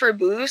built for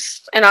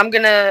boost, and I'm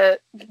gonna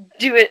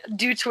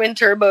do twin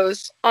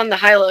turbos on the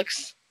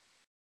Hilux.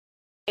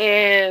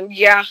 And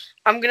yeah,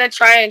 I'm gonna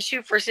try and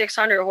shoot for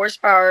 600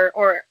 horsepower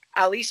or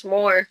at least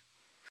more.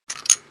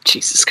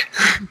 Jesus,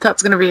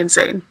 that's gonna be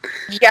insane.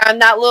 Yeah,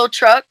 and that little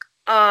truck,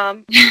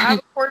 I have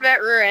a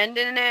Corvette rear end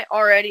in it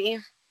already.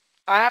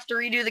 I have to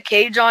redo the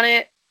cage on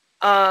it,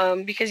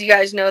 because you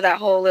guys know that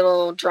whole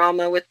little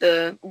drama with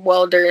the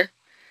welder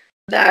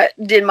that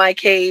did my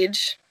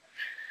cage.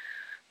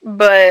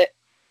 But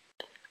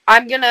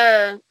I'm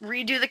gonna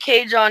redo the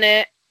cage on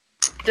it.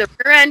 The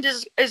rear end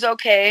is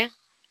okay.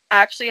 I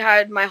actually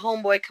had my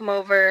homeboy come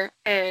over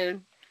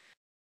and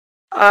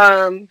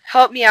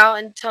help me out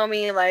and tell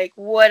me like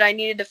what I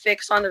needed to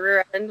fix on the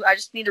rear end. I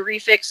just need to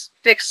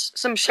fix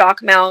some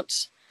shock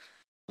mounts.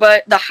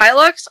 But the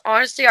Hilux,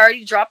 honestly, I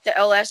already dropped the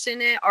LS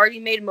in it. Already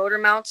made motor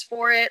mounts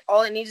for it.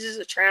 All it needs is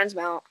a trans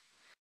mount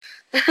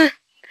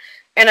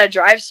and a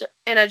drive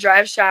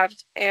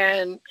shaft.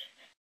 And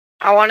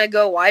I want to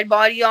go wide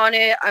body on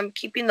it. I'm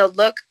keeping the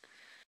look.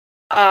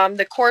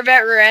 The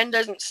Corvette rear end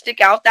doesn't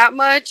stick out that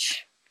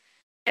much.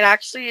 It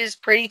actually is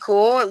pretty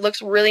cool. It looks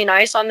really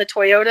nice on the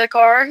Toyota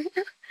car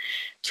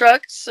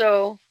truck.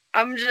 So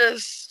I'm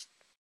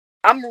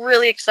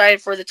really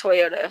excited for the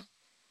Toyota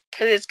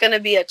because it's going to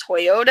be a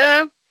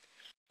Toyota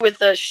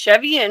with a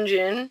Chevy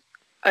engine,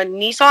 a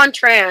Nissan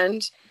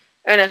Trans,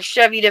 and a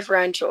Chevy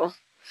differential.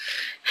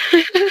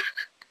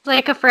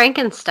 Like a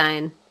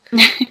Frankenstein.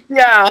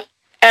 Yeah.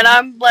 And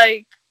I'm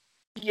like,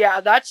 yeah,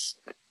 that's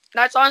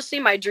honestly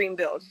my dream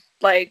build.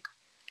 Like,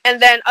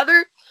 and then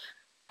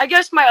I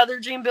guess my other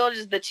dream build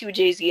is the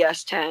 2JZ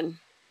S10.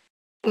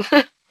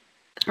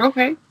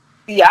 Okay.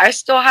 Yeah, I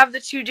still have the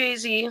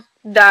 2JZ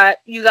that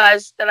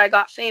I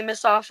got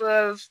famous off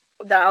of.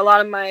 That a lot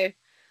of my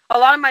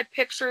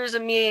pictures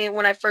of me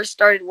when I first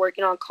started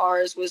working on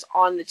cars was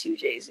on the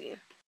 2JZ.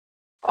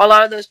 A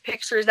lot of those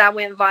pictures that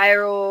went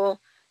viral,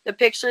 the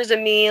pictures of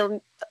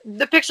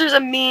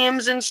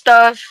memes and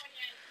stuff.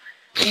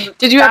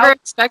 Did you ever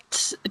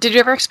expect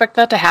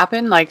that to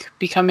happen? Like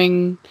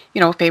becoming,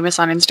 famous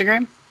on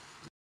Instagram?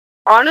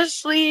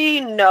 Honestly,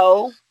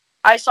 no.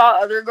 I saw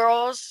other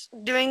girls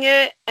doing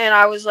it, and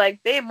I was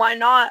like, babe, why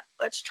not?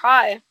 Let's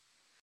try.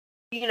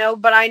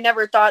 But I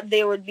never thought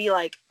they would be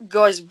like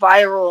go as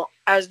viral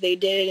as they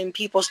did, and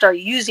people start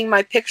using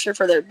my picture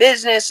for their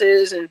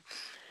businesses and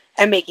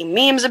making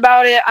memes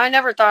about it. I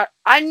never thought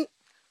I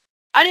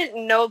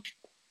didn't know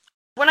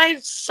when I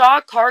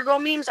saw cargo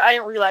memes. I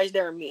didn't realize they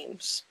were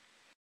memes.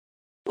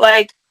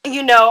 Like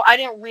I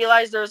didn't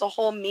realize there was a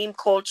whole meme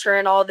culture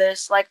and all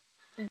this. Like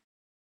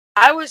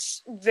I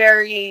was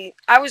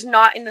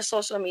not in the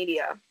social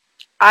media.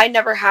 I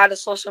never had a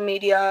social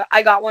media.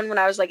 I got one when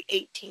I was like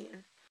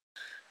 18.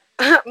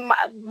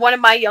 One of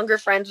my younger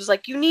friends was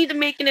like, "You need to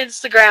make an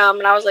Instagram,"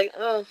 and I was like,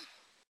 "Oh,"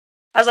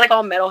 I was like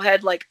all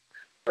metalhead, like,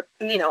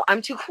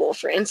 I'm too cool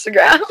for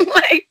Instagram,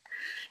 like,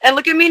 and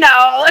look at me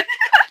now.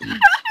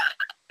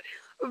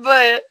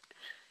 But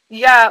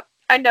yeah,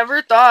 I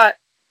never thought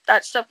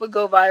that stuff would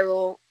go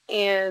viral,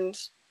 and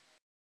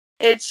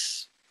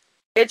it's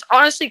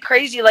honestly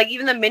crazy. Like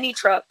even the mini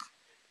truck,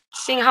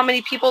 seeing how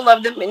many people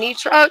love the mini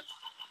truck,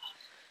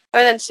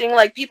 and then seeing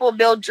like people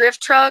build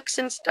drift trucks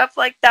and stuff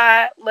like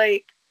that,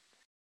 like.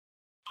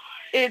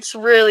 It's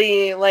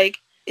really like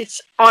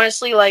it's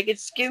honestly like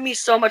it's giving me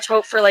so much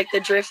hope for like the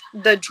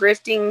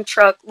drifting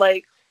truck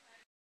like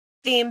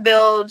theme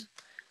build,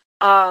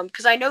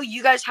 because I know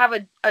you guys have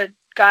a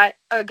guy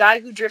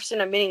who drifts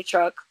in a mini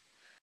truck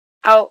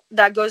out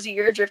that goes to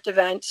your drift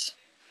events.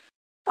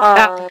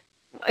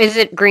 Is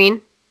it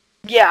Green?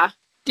 Yeah.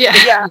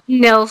 Yeah.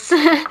 Nils.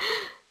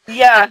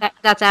 Yeah.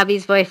 That's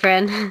Abby's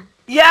boyfriend.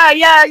 Yeah,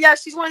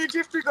 she's one of the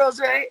drifter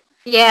girls, right?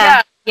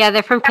 Yeah,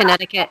 they're from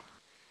Connecticut.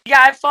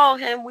 Yeah, I follow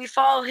him. We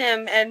follow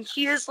him, and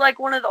he is like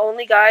one of the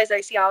only guys I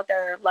see out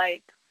there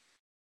like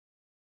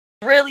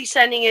really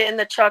sending it in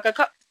the truck.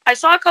 I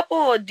saw a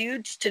couple of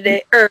dudes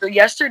today or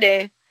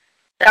yesterday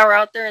that were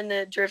out there in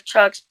the drift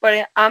trucks.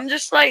 But I'm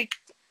just like,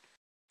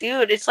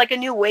 dude, it's like a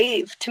new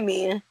wave to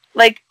me.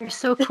 Like, They're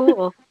so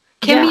cool.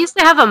 Kim Yeah. used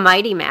to have a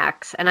Mighty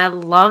Max, and I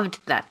loved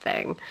that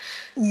thing.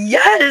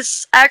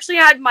 yes, I actually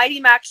had Mighty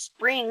Max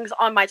springs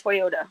on my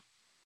Toyota.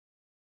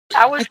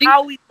 That was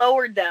how we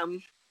lowered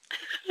them.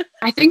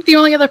 I think the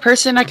only other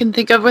person I can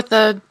think of with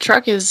the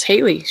truck is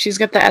Haley. She's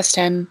got the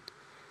S10.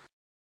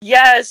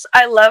 Yes,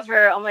 I love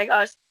her. Oh my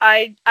gosh,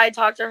 I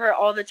talk to her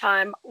all the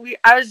time.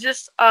 I was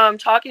just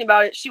talking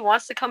about it. She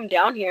wants to come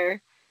down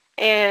here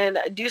and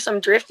do some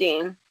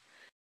drifting.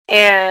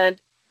 And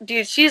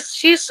dude,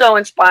 she's so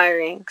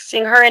inspiring.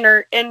 Seeing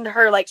her in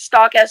her like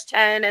stock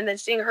S10 and then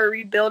seeing her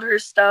rebuild her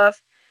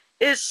stuff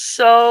is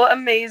so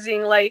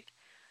amazing. Like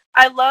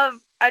I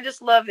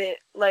just love it.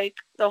 Like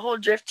the whole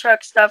drift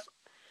truck stuff.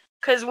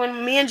 Cause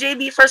when me and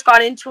JB first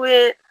got into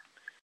it,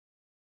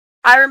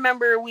 I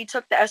remember we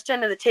took the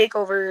S10 to the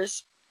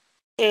takeovers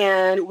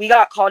and we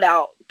got called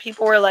out.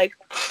 People were like,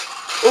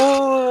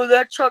 "Oh,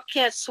 that truck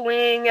can't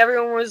swing."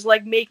 Everyone was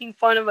like making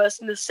fun of us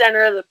in the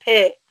center of the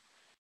pit.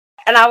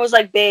 And I was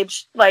like, "Babe,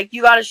 like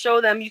you got to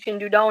show them you can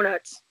do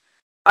donuts."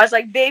 I was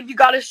like, "Babe, you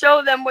got to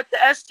show them what the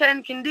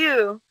S10 can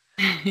do."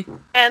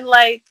 And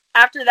like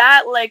after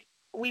that, like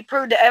we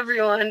proved to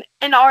everyone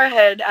in our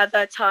head at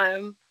that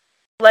time,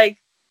 like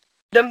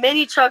the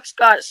mini trucks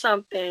got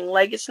something.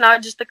 Like it's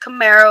not just the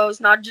Camaros,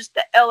 not just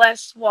the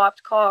LS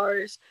swapped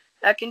cars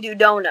that can do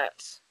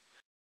donuts.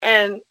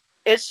 And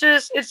it's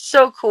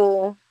so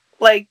cool,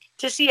 like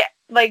to see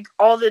like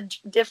all the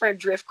different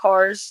drift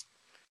cars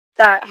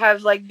that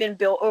have like been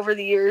built over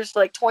the years.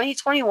 Like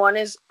 2021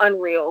 is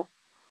unreal.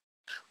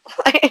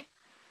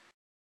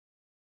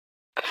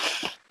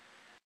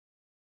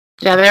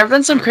 Yeah, there have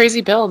been some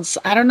crazy builds.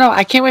 I don't know.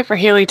 I can't wait for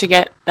Haley to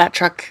get that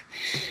truck.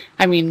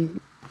 I mean,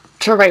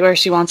 to right where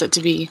she wants it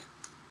to be.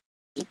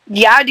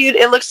 Yeah, dude,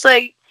 it looks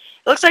like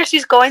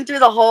she's going through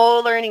the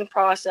whole learning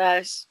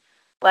process.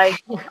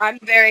 Like I'm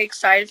very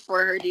excited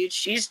for her, dude.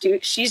 She's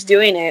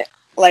doing it.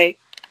 Like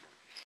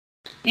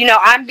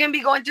I'm gonna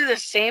be going through the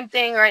same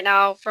thing right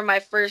now for my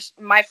first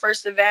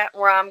event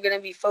where I'm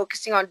gonna be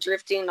focusing on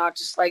drifting, not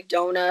just like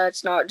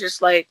donuts, not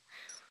just like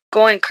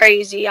going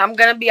crazy. I'm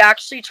gonna be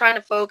actually trying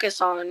to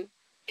focus on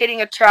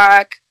hitting a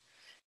track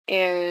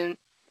and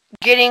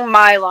getting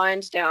my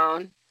lines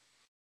down.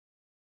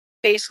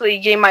 Basically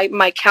getting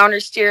my counter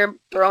steer,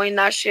 throwing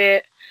that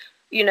shit,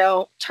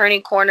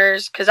 turning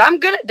corners. Cause I'm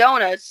good at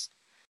donuts.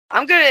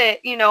 I'm good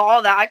at,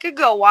 all that. I could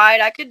go wide.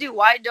 I could do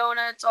wide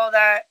donuts, all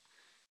that.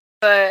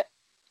 But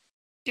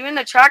doing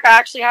the track, I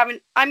actually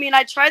haven't. I mean,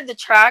 I tried the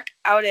track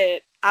out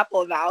at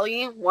Apple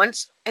Valley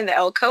once in the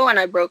Elko, and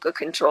I broke a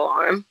control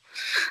arm.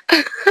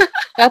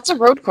 That's a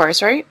road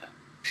course, right?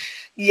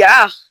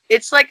 Yeah,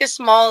 it's like a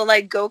small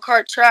like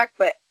go-kart track,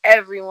 but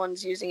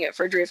everyone's using it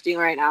for drifting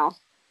right now.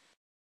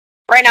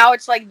 Right now,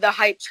 it's like the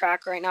hype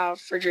track right now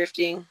for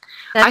drifting.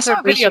 I saw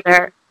a video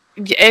there.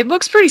 It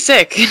looks pretty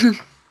sick.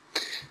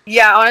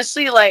 Yeah,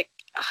 honestly, like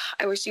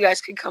I wish you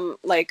guys could come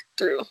like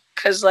through,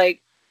 cause like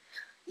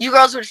you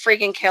girls would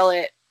freaking kill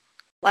it.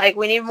 Like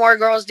we need more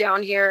girls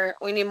down here.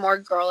 We need more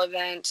girl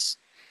events.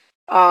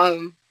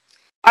 I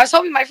was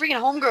helping my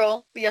freaking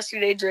homegirl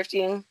yesterday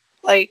drifting.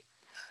 Like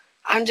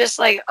I'm just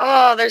like,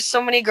 oh, there's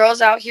so many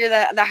girls out here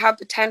that have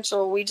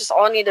potential. We just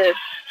all need to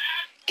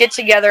get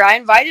together. I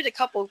invited a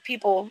couple of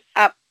people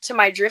up to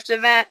my drift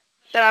event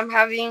that I'm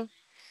having,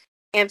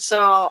 and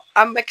so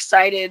I'm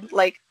excited,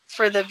 like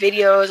for the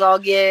videos I'll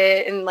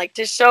get and like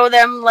to show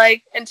them,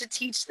 like, and to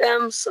teach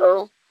them.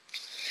 So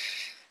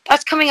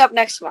that's coming up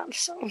next month.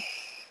 So.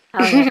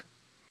 Oh, yeah.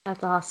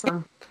 That's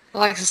awesome.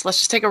 Alexis, let's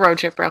just take a road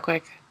trip real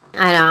quick.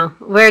 I know.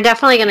 We're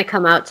definitely going to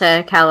come out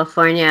to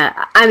California.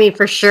 I mean,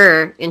 for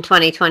sure in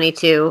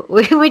 2022.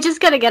 We just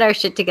got to get our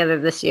shit together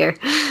this year.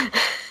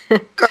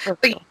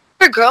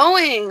 We're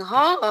growing,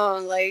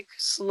 huh? Like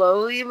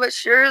slowly but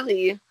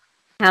surely.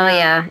 Hell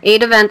yeah.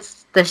 8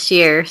 events this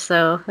year,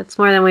 so that's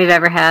more than we've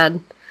ever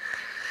had.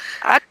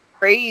 That's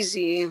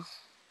crazy.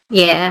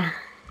 Yeah.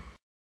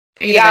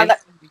 Yeah, that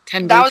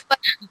was like,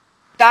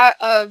 that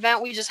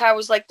event we just had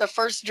was like the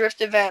first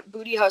drift event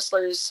Booty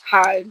Hustlers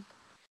had.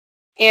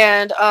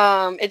 And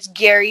it's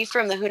Gary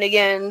from the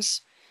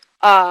Hoonigans,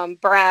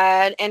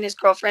 Brad and his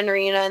girlfriend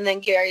Arena, and then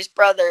Gary's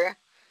brother.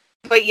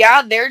 But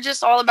yeah, they're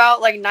just all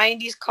about like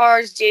 90s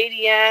cars,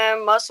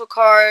 JDM, muscle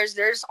cars.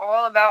 They're just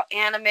all about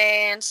anime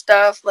and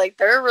stuff. Like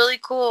they're a really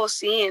cool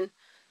scene.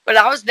 But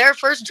that was their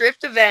first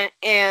drift event,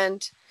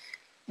 and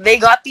they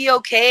got the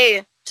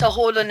okay to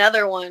hold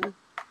another one.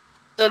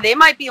 So they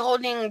might be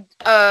holding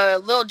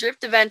little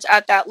drift events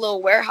at that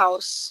little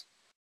warehouse.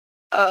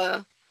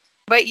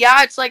 But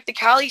yeah, it's like the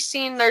Cali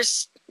scene.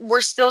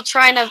 We're still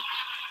trying to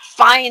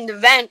find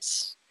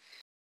events.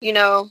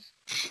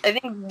 I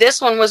think this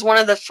one was one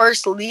of the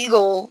first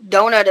legal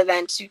donut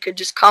events you could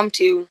just come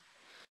to.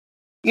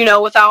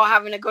 Without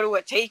having to go to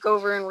a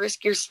takeover and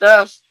risk your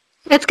stuff.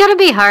 It's got to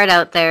be hard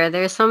out there.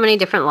 There's so many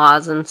different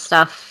laws and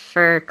stuff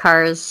for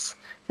cars.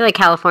 I feel like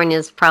California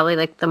is probably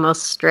like the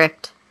most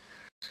strict.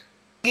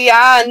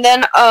 Yeah, and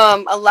then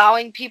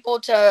allowing people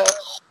to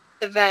hold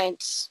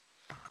events.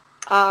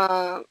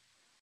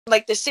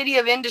 like the City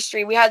of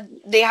Industry.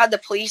 They had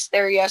the police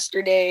there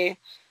yesterday,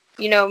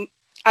 you know,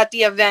 at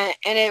the event,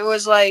 and it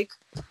was like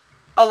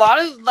a lot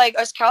of like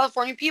us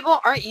California people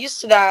aren't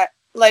used to that.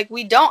 Like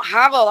we don't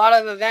have a lot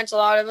of events. A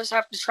lot of us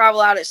have to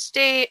travel out of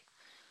state.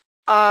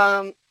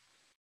 Um,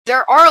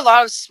 there are a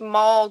lot of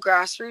small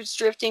grassroots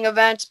drifting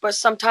events, but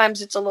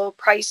sometimes it's a little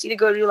pricey to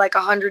go to, like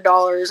 $100,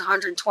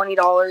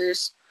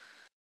 $120.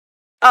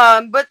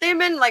 But they've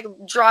been like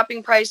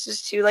dropping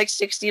prices to like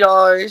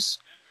 $60.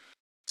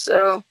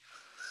 So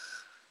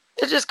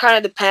it just kind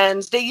of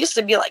depends. They used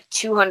to be like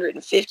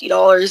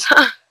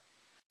 $250.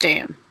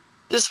 Damn.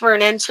 Just for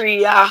an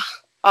entry, yeah.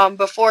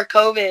 Before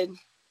COVID,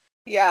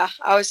 yeah,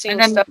 I was seeing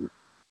And then stuff.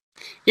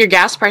 your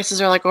gas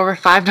prices are like over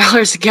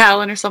 $5 a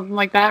gallon or something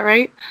like that,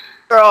 right?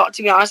 Girl,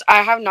 to be honest,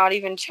 I have not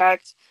even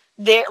checked.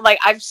 There, like,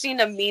 I've seen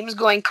the memes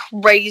going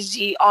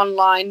crazy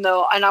online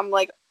though, and I'm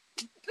like,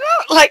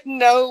 like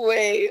no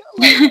way.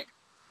 Like,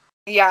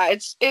 yeah,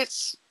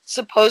 it's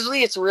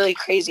supposedly it's really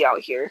crazy out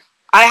here.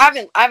 I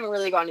haven't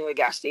really gone to a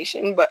gas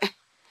station, but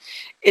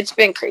it's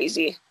been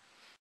crazy.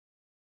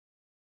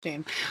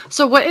 Damn.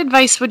 So what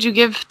advice would you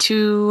give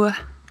to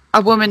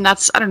a woman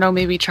that's, I don't know,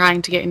 maybe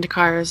trying to get into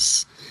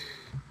cars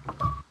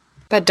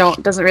but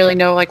doesn't really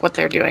know like what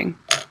they're doing?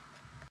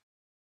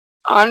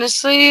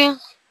 Honestly,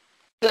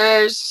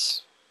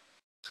 there's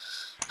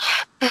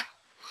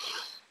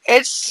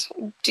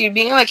dude,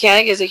 being a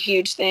mechanic is a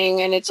huge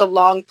thing and it's a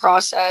long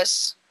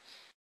process.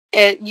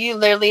 You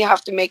literally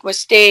have to make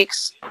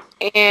mistakes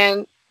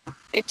and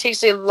it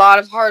takes a lot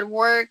of hard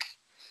work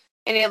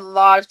and a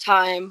lot of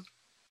time.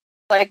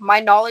 Like my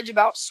knowledge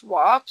about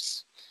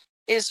swaps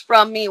is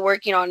from me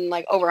working on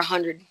like over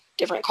 100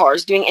 different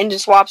cars, doing engine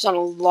swaps on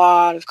a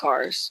lot of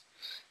cars,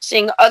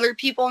 seeing other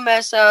people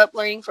mess up,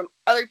 learning from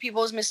other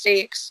people's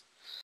mistakes,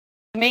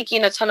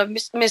 making a ton of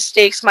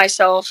mistakes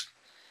myself.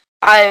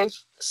 I've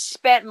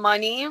spent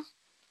money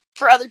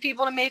for other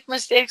people to make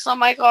mistakes on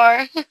my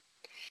car.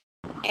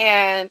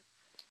 And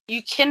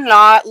you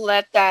cannot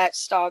let that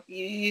stop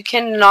you. You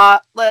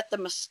cannot let the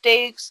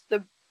mistakes,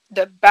 the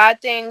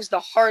bad things,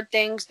 the hard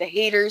things, the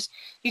haters,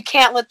 you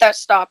can't let that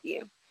stop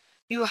you.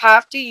 You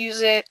have to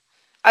use it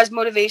as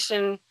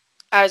motivation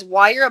as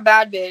why you're a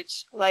bad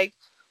bitch. Like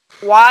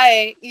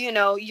why,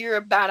 you're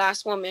a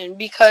badass woman.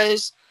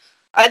 Because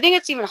I think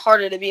it's even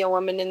harder to be a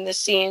woman in this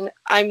scene.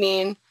 I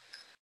mean,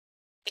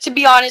 to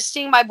be honest,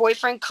 seeing my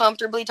boyfriend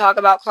comfortably talk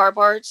about car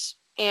parts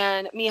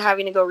and me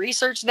having to go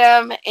research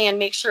them and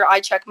make sure I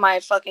check my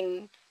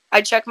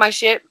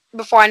shit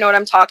before I know what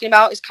I'm talking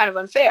about is kind of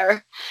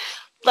unfair.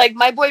 Like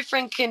my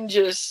boyfriend can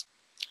just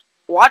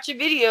watch a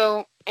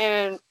video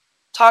and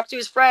talk to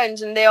his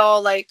friends and they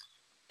all like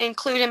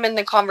include him in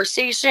the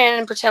conversation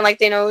and pretend like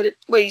they know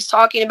what he's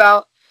talking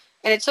about.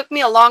 And it took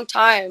me a long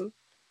time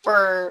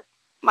for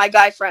my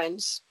guy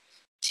friends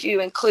to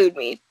include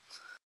me.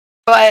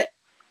 But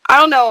I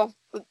don't know.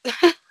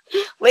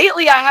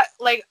 Lately, I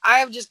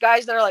have just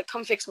guys that are like,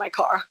 "Come fix my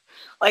car,"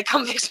 like,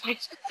 "Come fix my."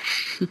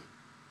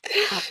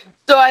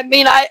 So I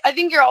mean, I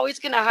think you're always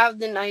gonna have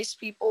the nice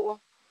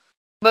people,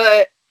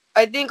 but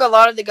I think a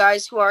lot of the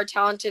guys who are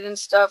talented and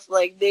stuff,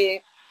 like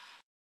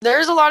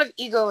there's a lot of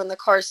ego in the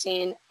car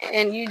scene,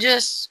 and you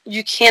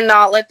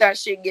cannot let that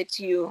shit get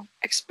to you,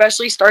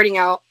 especially starting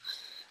out.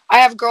 I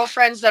have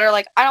girlfriends that are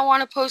like, "I don't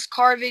want to post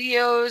car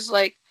videos,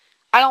 like,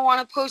 I don't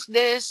want to post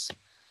this."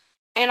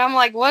 And I'm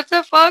like, what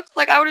the fuck?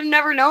 Like, I would have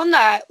never known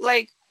that.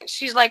 Like,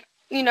 she's like,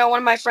 one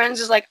of my friends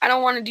is like, I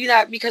don't want to do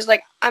that because,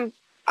 like, I'm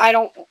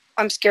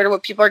scared of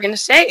what people are going to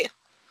say.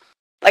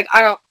 Like,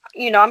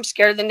 I'm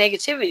scared of the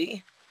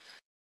negativity.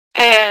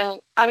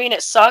 And, I mean,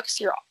 it sucks.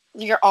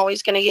 You're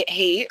always going to get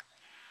hate.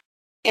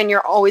 And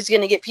you're always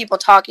going to get people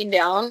talking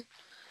down.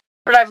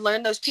 But I've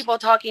learned those people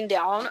talking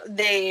down,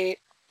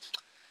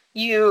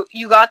 you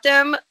got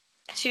them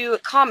to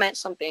comment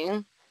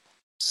something.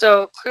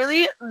 So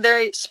clearly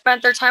they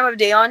spent their time of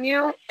day on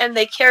you and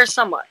they care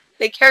somewhat.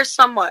 They care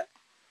somewhat.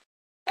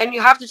 And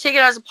you have to take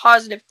it as a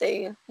positive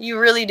thing. You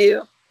really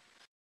do.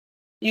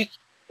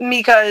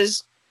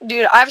 Because,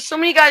 dude, I have so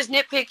many guys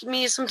nitpick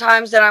me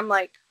sometimes that I'm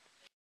like,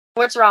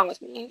 what's wrong with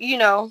me?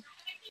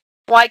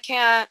 Why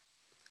can't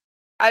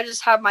I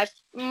just have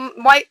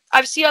why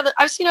I've seen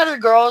other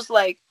girls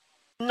like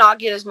not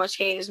get as much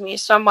hate as me.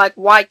 So I'm like,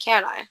 why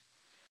can't I?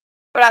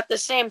 But at the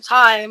same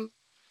time,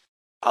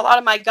 a lot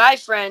of my guy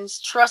friends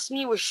trust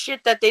me with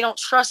shit that they don't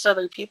trust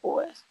other people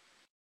with.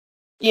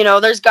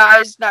 There's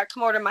guys that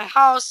come over to my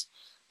house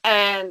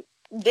and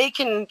they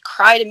can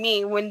cry to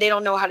me when they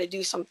don't know how to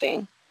do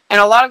something. And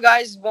a lot of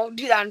guys won't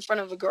do that in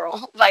front of a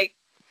girl. Like,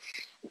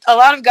 a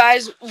lot of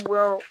guys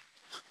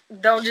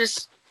they'll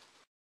just,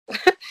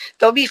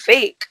 they'll be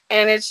fake.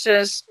 And it's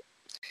just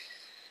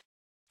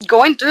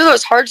going through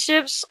those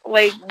hardships,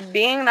 like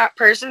being that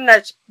person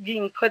that's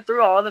being put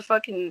through all the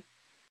fucking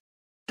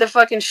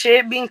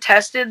shit, being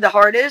tested the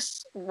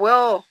hardest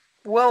will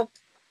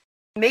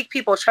make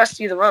people trust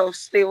you the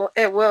most.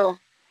 It will.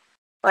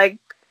 Like,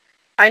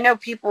 I know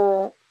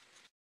people,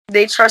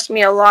 they trust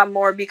me a lot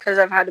more because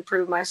I've had to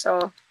prove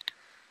myself.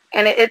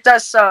 And it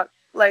does suck.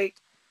 Like,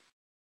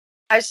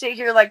 I sit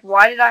here like,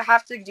 why did I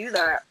have to do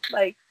that?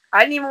 Like, I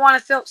didn't even want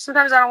to film.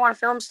 Sometimes I don't want to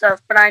film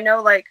stuff, but I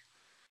know like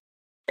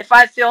if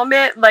I film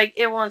it, like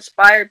it will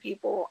inspire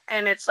people,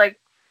 and it's like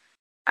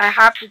I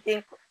have to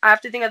think. I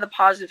have to think of the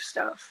positive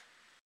stuff.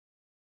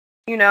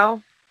 You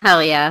know?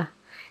 Hell yeah.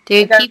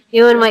 Dude, Like keep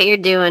doing what you're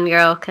doing,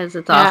 girl, because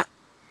it's Yeah. awesome.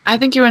 I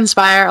think you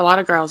inspire a lot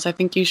of girls. I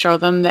think you show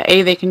them that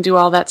A, they can do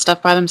all that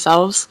stuff by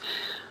themselves,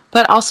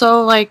 but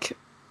also like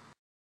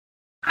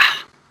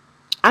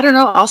I don't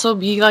know, also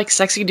be like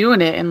sexy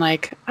doing it, and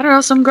like I don't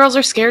know, some girls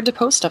are scared to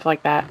post stuff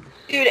like that.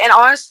 dude, and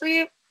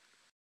honestly,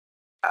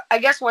 I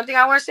guess one thing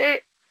I want to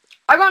say,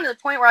 I've gotten to the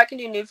point where I can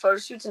do nude photo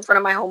shoots in front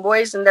of my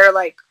homeboys, and they're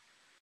like,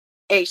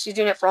 "Hey, she's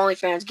doing it for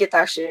OnlyFans. Get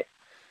that shit."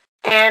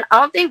 And I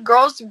don't think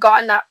girls have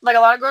gotten that. Like a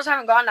lot of girls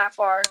haven't gotten that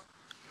far.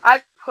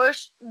 I've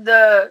pushed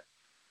the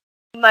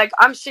like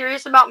I'm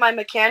serious about my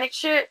mechanic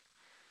shit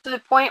to the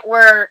point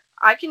where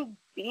I can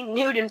be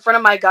nude in front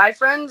of my guy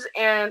friends,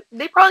 and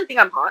they probably think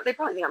I'm hot. They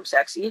probably think I'm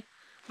sexy,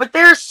 but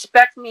they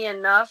respect me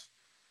enough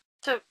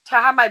to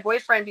have my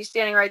boyfriend be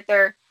standing right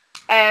there,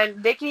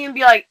 and they can even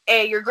be like,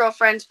 "Hey, your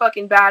girlfriend's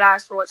fucking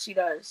badass for what she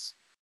does."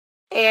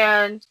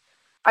 And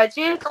I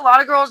think a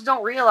lot of girls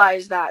don't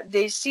realize that.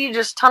 They see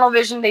just tunnel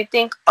vision. They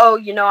think, "Oh,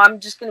 I'm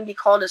just gonna be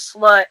called a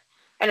slut,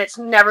 and it's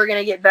never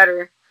gonna get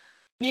better."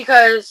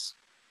 Because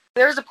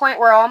there's a point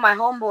where all my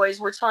homeboys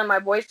were telling my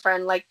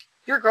boyfriend, like,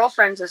 "Your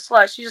girlfriend's a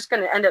slut. She's just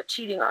gonna end up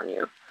cheating on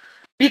you,"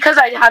 because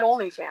I had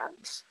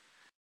OnlyFans.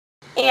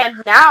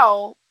 And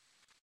now,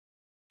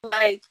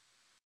 like,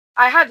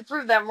 I had to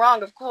prove them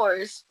wrong, of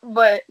course,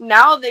 but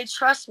now they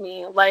trust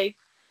me, like,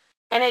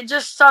 and it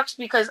just sucks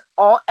because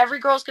every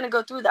girl's gonna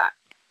go through that.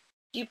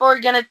 People are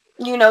gonna,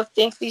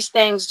 think these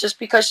things just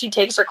because she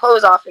takes her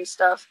clothes off and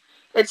stuff.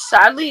 It's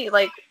sadly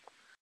like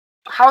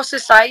how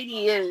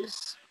society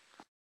is.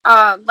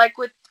 Like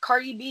with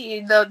Cardi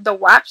B, the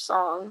WAP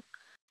song.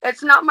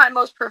 It's not my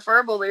most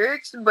preferable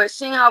lyrics, but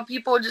seeing how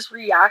people just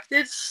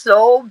reacted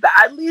so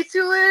badly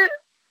to it,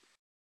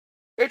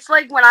 it's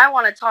like when I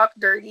want to talk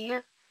dirty,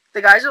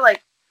 the guys are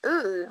like,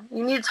 "Ooh,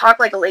 you need to talk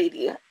like a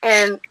lady,"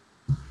 and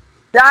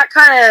that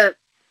kind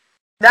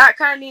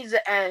of needs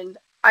to end.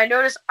 I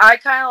notice I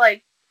kind of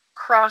like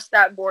cross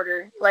that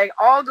border. Like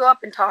I'll go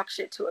up and talk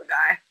shit to a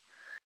guy,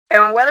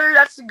 and whether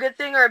that's a good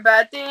thing or a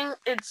bad thing,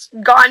 it's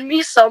gotten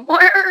me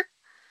somewhere.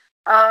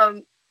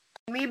 Um,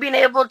 Me being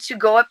able to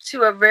go up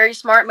to a very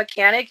smart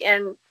mechanic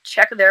and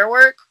check their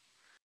work.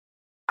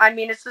 I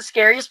mean, it's the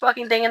scariest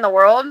fucking thing in the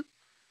world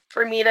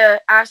for me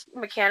to ask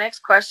mechanics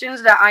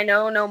questions that I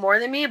know more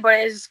than me, but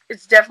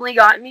it's definitely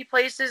gotten me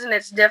places, and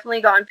it's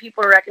definitely gotten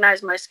people to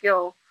recognize my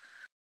skill.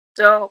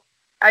 So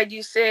I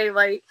do say,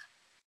 like,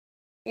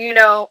 you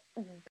know,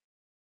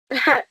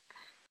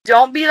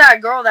 don't be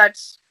that girl that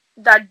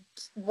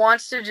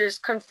wants to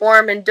just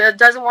conform and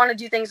doesn't want to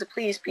do things to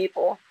please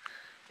people,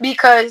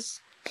 because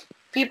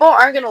people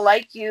aren't gonna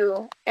like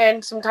you,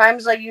 and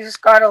sometimes like you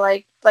just gotta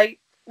like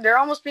they're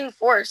almost being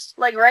forced.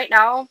 Like right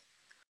now,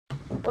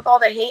 with all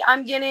the hate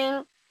I'm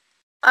getting,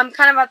 I'm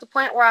kind of at the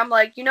point where I'm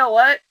like, you know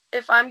what?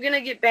 If I'm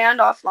gonna get banned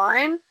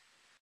offline,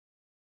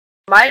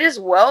 might as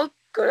well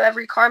go to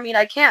every car meet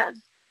I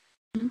can.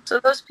 So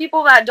those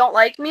people that don't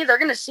like me, they're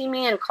gonna see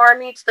me in car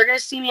meets. They're gonna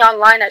see me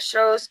online at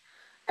shows,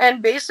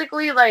 and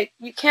basically, like,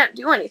 you can't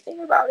do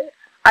anything about it.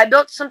 I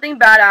built something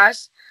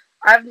badass.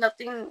 I have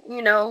nothing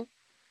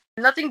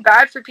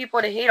bad for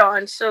people to hate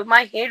on. So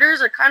my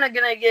haters are kind of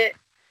gonna get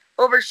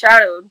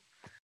overshadowed,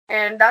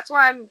 and that's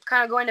why I'm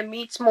kind of going to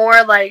meets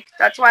more. Like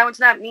that's why I went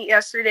to that meet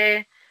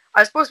yesterday.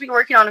 I was supposed to be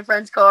working on a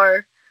friend's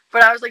car,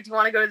 but I was like, "Do you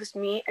want to go to this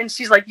meet?" And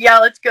she's like, "Yeah,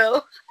 let's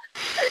go."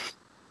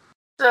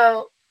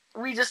 So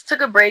we just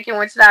took a break and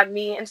went to that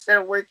meet instead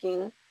of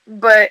working.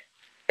 But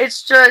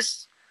it's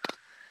just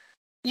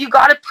you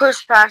gotta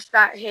push past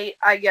that hate,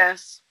 I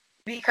guess,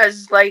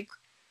 because like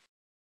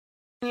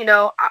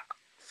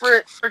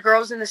for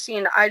girls in the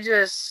scene, I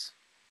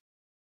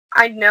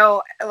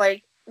know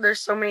like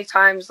there's so many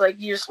times like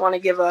you just want to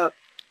give up,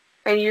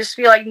 and you just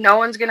feel like no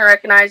one's gonna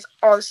recognize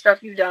all the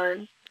stuff you've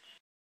done,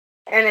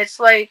 and it's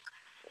like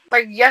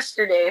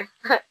yesterday.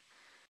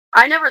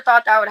 I never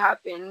thought that would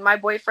happen. My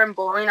boyfriend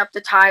blowing up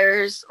the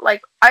tires.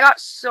 Like, I got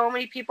so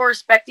many people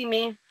respecting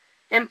me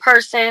in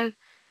person,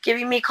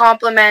 giving me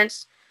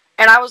compliments.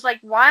 And I was like,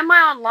 why am I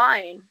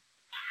online?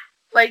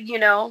 Like,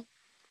 and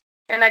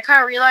I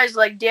kind of realized,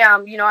 like,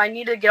 damn, I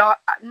need to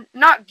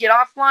not get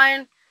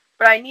offline,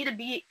 but I need to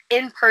be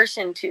in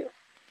person too.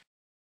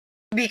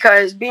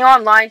 Because being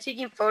online,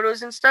 taking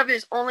photos and stuff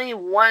is only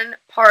one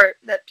part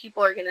that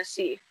people are going to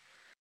see.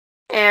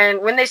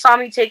 And when they saw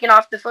me taking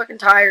off the fucking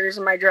tires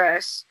in my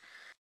dress,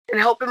 and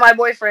helping my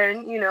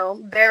boyfriend,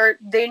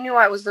 they knew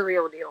I was the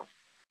real deal.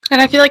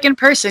 And I feel like in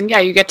person, yeah,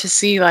 you get to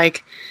see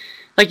like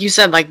you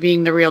said, like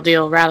being the real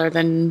deal rather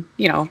than,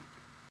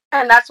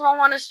 And that's what I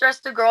want to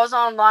stress to girls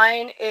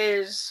online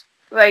is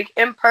like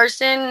in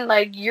person,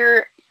 like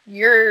you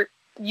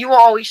will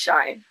always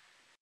shine.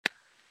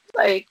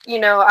 Like,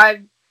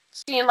 I've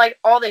seen like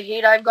all the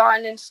hate I've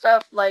gotten and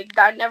stuff, like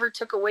that never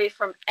took away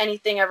from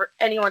anything ever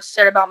anyone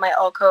said about my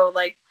Elko.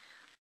 Like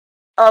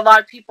a lot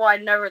of people I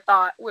never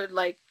thought would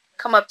like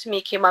came up to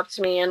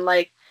me, and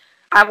like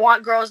I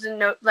want girls to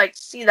know, like,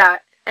 see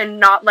that and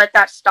not let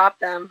that stop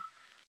them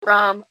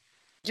from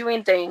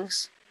doing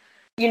things.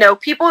 You know,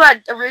 people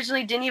that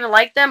originally didn't even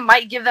like them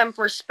might give them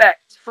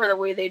respect for the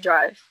way they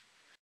drive.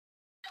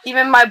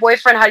 Even my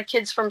boyfriend had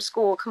kids from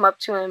school come up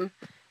to him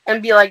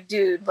and be like,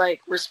 dude,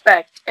 like,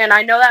 respect. And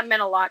I know that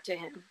meant a lot to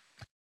him.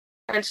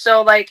 And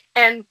so, like,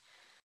 and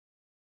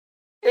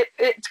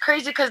it's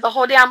crazy because the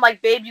whole day I'm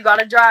like, babe, you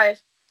gotta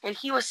drive. And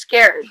he was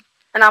scared.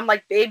 And I'm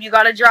like, babe, you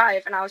gotta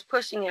drive. And I was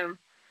pushing him,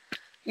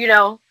 you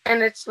know?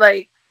 And it's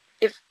like,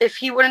 if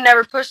he would have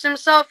never pushed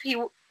himself, he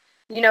would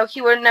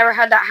have never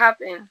had that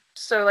happen.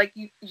 So, like,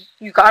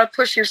 you gotta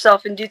push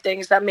yourself and do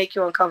things that make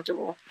you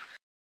uncomfortable.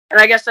 And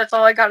I guess that's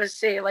all I gotta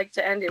say, like,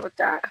 to end it with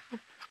that.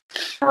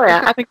 Oh,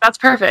 yeah, I think that's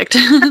perfect.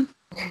 Yeah.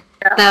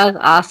 That was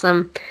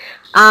awesome.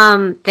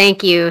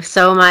 Thank you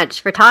so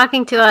much for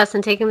talking to us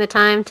and taking the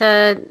time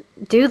to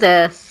do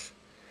this.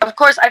 Of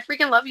course, I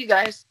freaking love you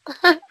guys.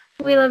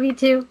 We love you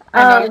too.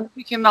 I know.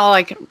 We can all,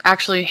 like,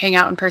 actually hang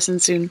out in person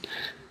soon.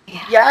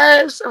 Yeah.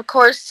 Yes, of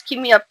course. Keep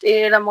me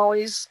updated. I'm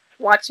always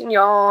watching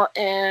y'all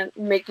and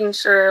making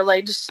sure,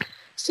 like,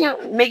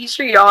 making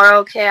sure y'all are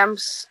okay.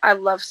 I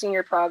love seeing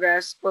your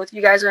progress. Both of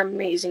you guys are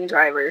amazing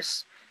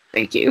drivers.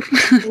 Thank you.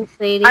 Thanks,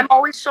 lady. I'm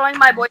always showing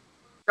my boy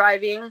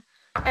driving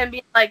and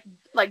being like,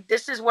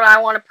 this is what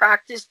I want to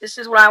practice. This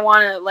is what I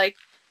want to, like,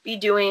 be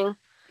doing.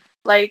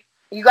 Like,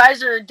 you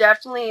guys are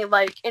definitely,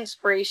 like,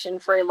 inspiration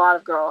for a lot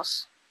of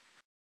girls.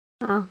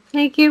 Oh,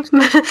 thank you.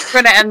 We're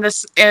gonna end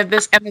this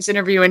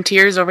interview in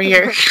tears over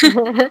here.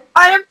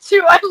 I am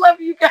too. I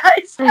love you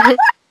guys.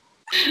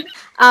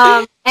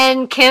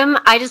 And Kim,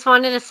 I just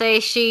wanted to say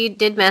she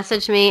did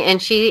message me,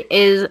 and she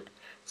is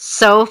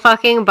so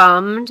fucking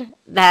bummed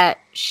that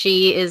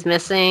she is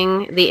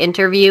missing the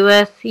interview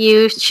with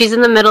you. She's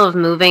in the middle of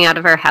moving out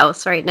of her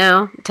house right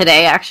now,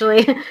 today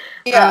actually.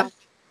 Yeah.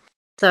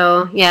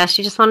 So, yeah,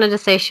 she just wanted to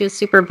say she was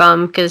super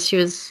bummed because she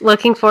was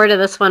looking forward to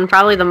this one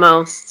probably the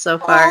most so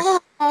far.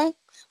 Well,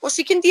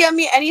 she can DM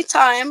me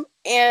anytime,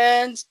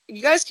 and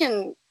you guys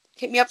can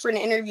hit me up for an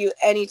interview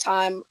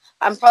anytime.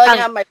 I'm probably going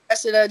to have my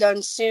Cressida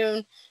done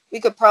soon. We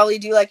could probably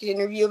do, like, an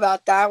interview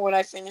about that when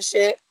I finish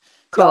it.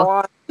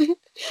 Cool.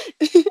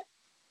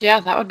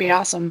 Yeah, that would be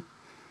awesome.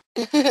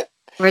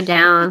 We're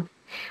down.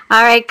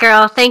 All right,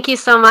 girl. Thank you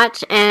so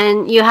much,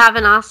 and you have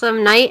an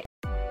awesome night.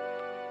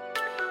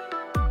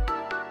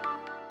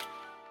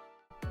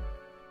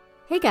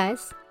 Hey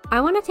guys, I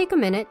want to take a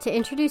minute to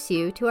introduce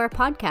you to our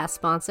podcast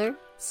sponsor,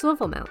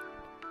 Swivel Mount.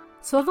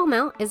 Swivel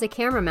Mount is a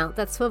camera mount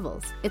that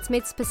swivels. It's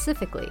made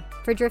specifically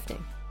for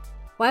drifting.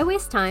 Why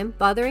waste time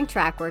bothering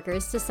track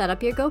workers to set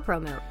up your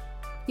GoPro mount?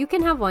 You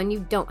can have one you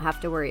don't have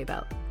to worry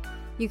about.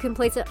 You can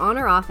place it on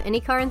or off any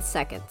car in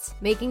seconds,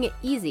 making it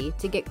easy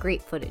to get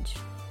great footage.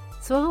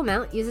 Swivel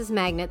Mount uses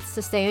magnets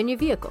to stay on your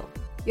vehicle.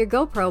 Your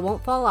GoPro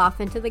won't fall off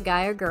into the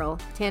guy or girl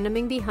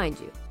tandeming behind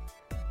you.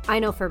 I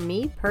know for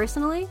me,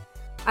 personally,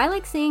 I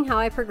like seeing how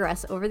I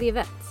progress over the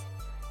events.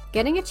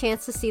 Getting a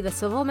chance to see the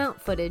Swivel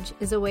Mount footage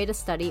is a way to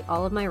study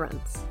all of my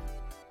runs.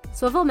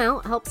 Swivel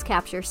Mount helps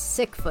capture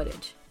sick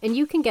footage, and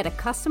you can get a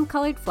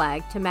custom-colored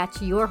flag to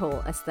match your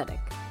whole aesthetic.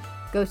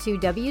 Go to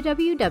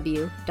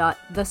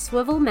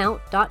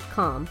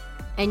www.theswivelmount.com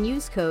and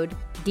use code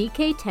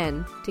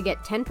DK10 to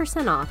get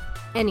 10% off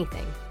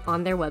anything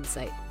on their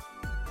website.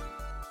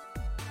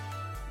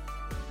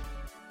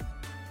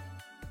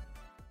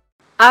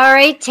 All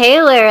right,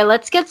 Taylor,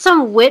 let's get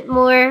some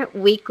Whitmore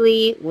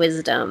Weekly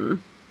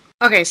Wisdom.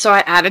 Okay, so I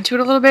added to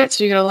it a little bit,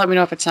 so you're going to let me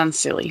know if it sounds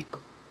silly.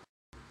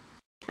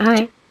 All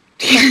right.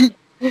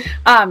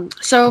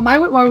 So my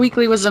Whitmore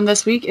Weekly Wisdom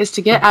this week is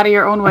to get out of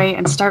your own way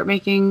and start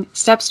making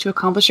steps to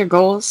accomplish your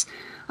goals.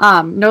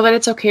 Know that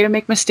it's okay to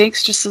make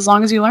mistakes just as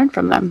long as you learn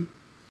from them.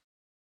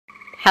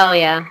 Hell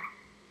yeah.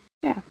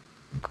 Yeah.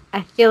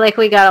 I feel like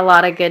we got a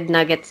lot of good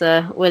nuggets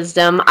of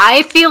wisdom.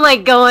 I feel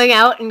like going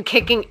out and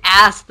kicking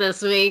ass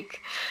this week.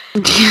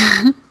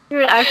 Dude,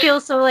 I feel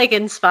so, like,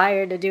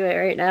 inspired to do it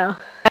right now.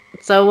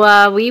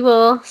 So we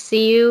will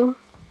see you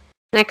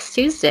next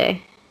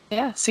Tuesday.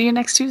 Yeah, see you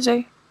next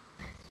Tuesday.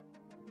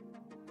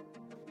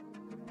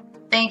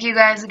 Thank you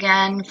guys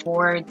again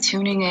for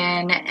tuning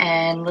in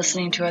and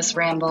listening to us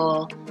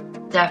ramble.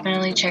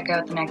 Definitely check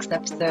out the next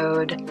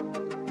episode.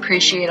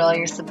 Appreciate all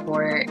your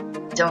support.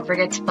 Don't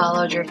forget to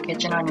follow Drift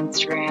Kitchen on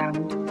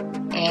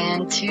Instagram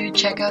and to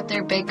check out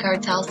their Big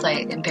Cartel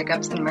site and pick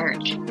up some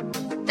merch.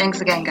 Thanks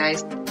again,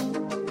 guys.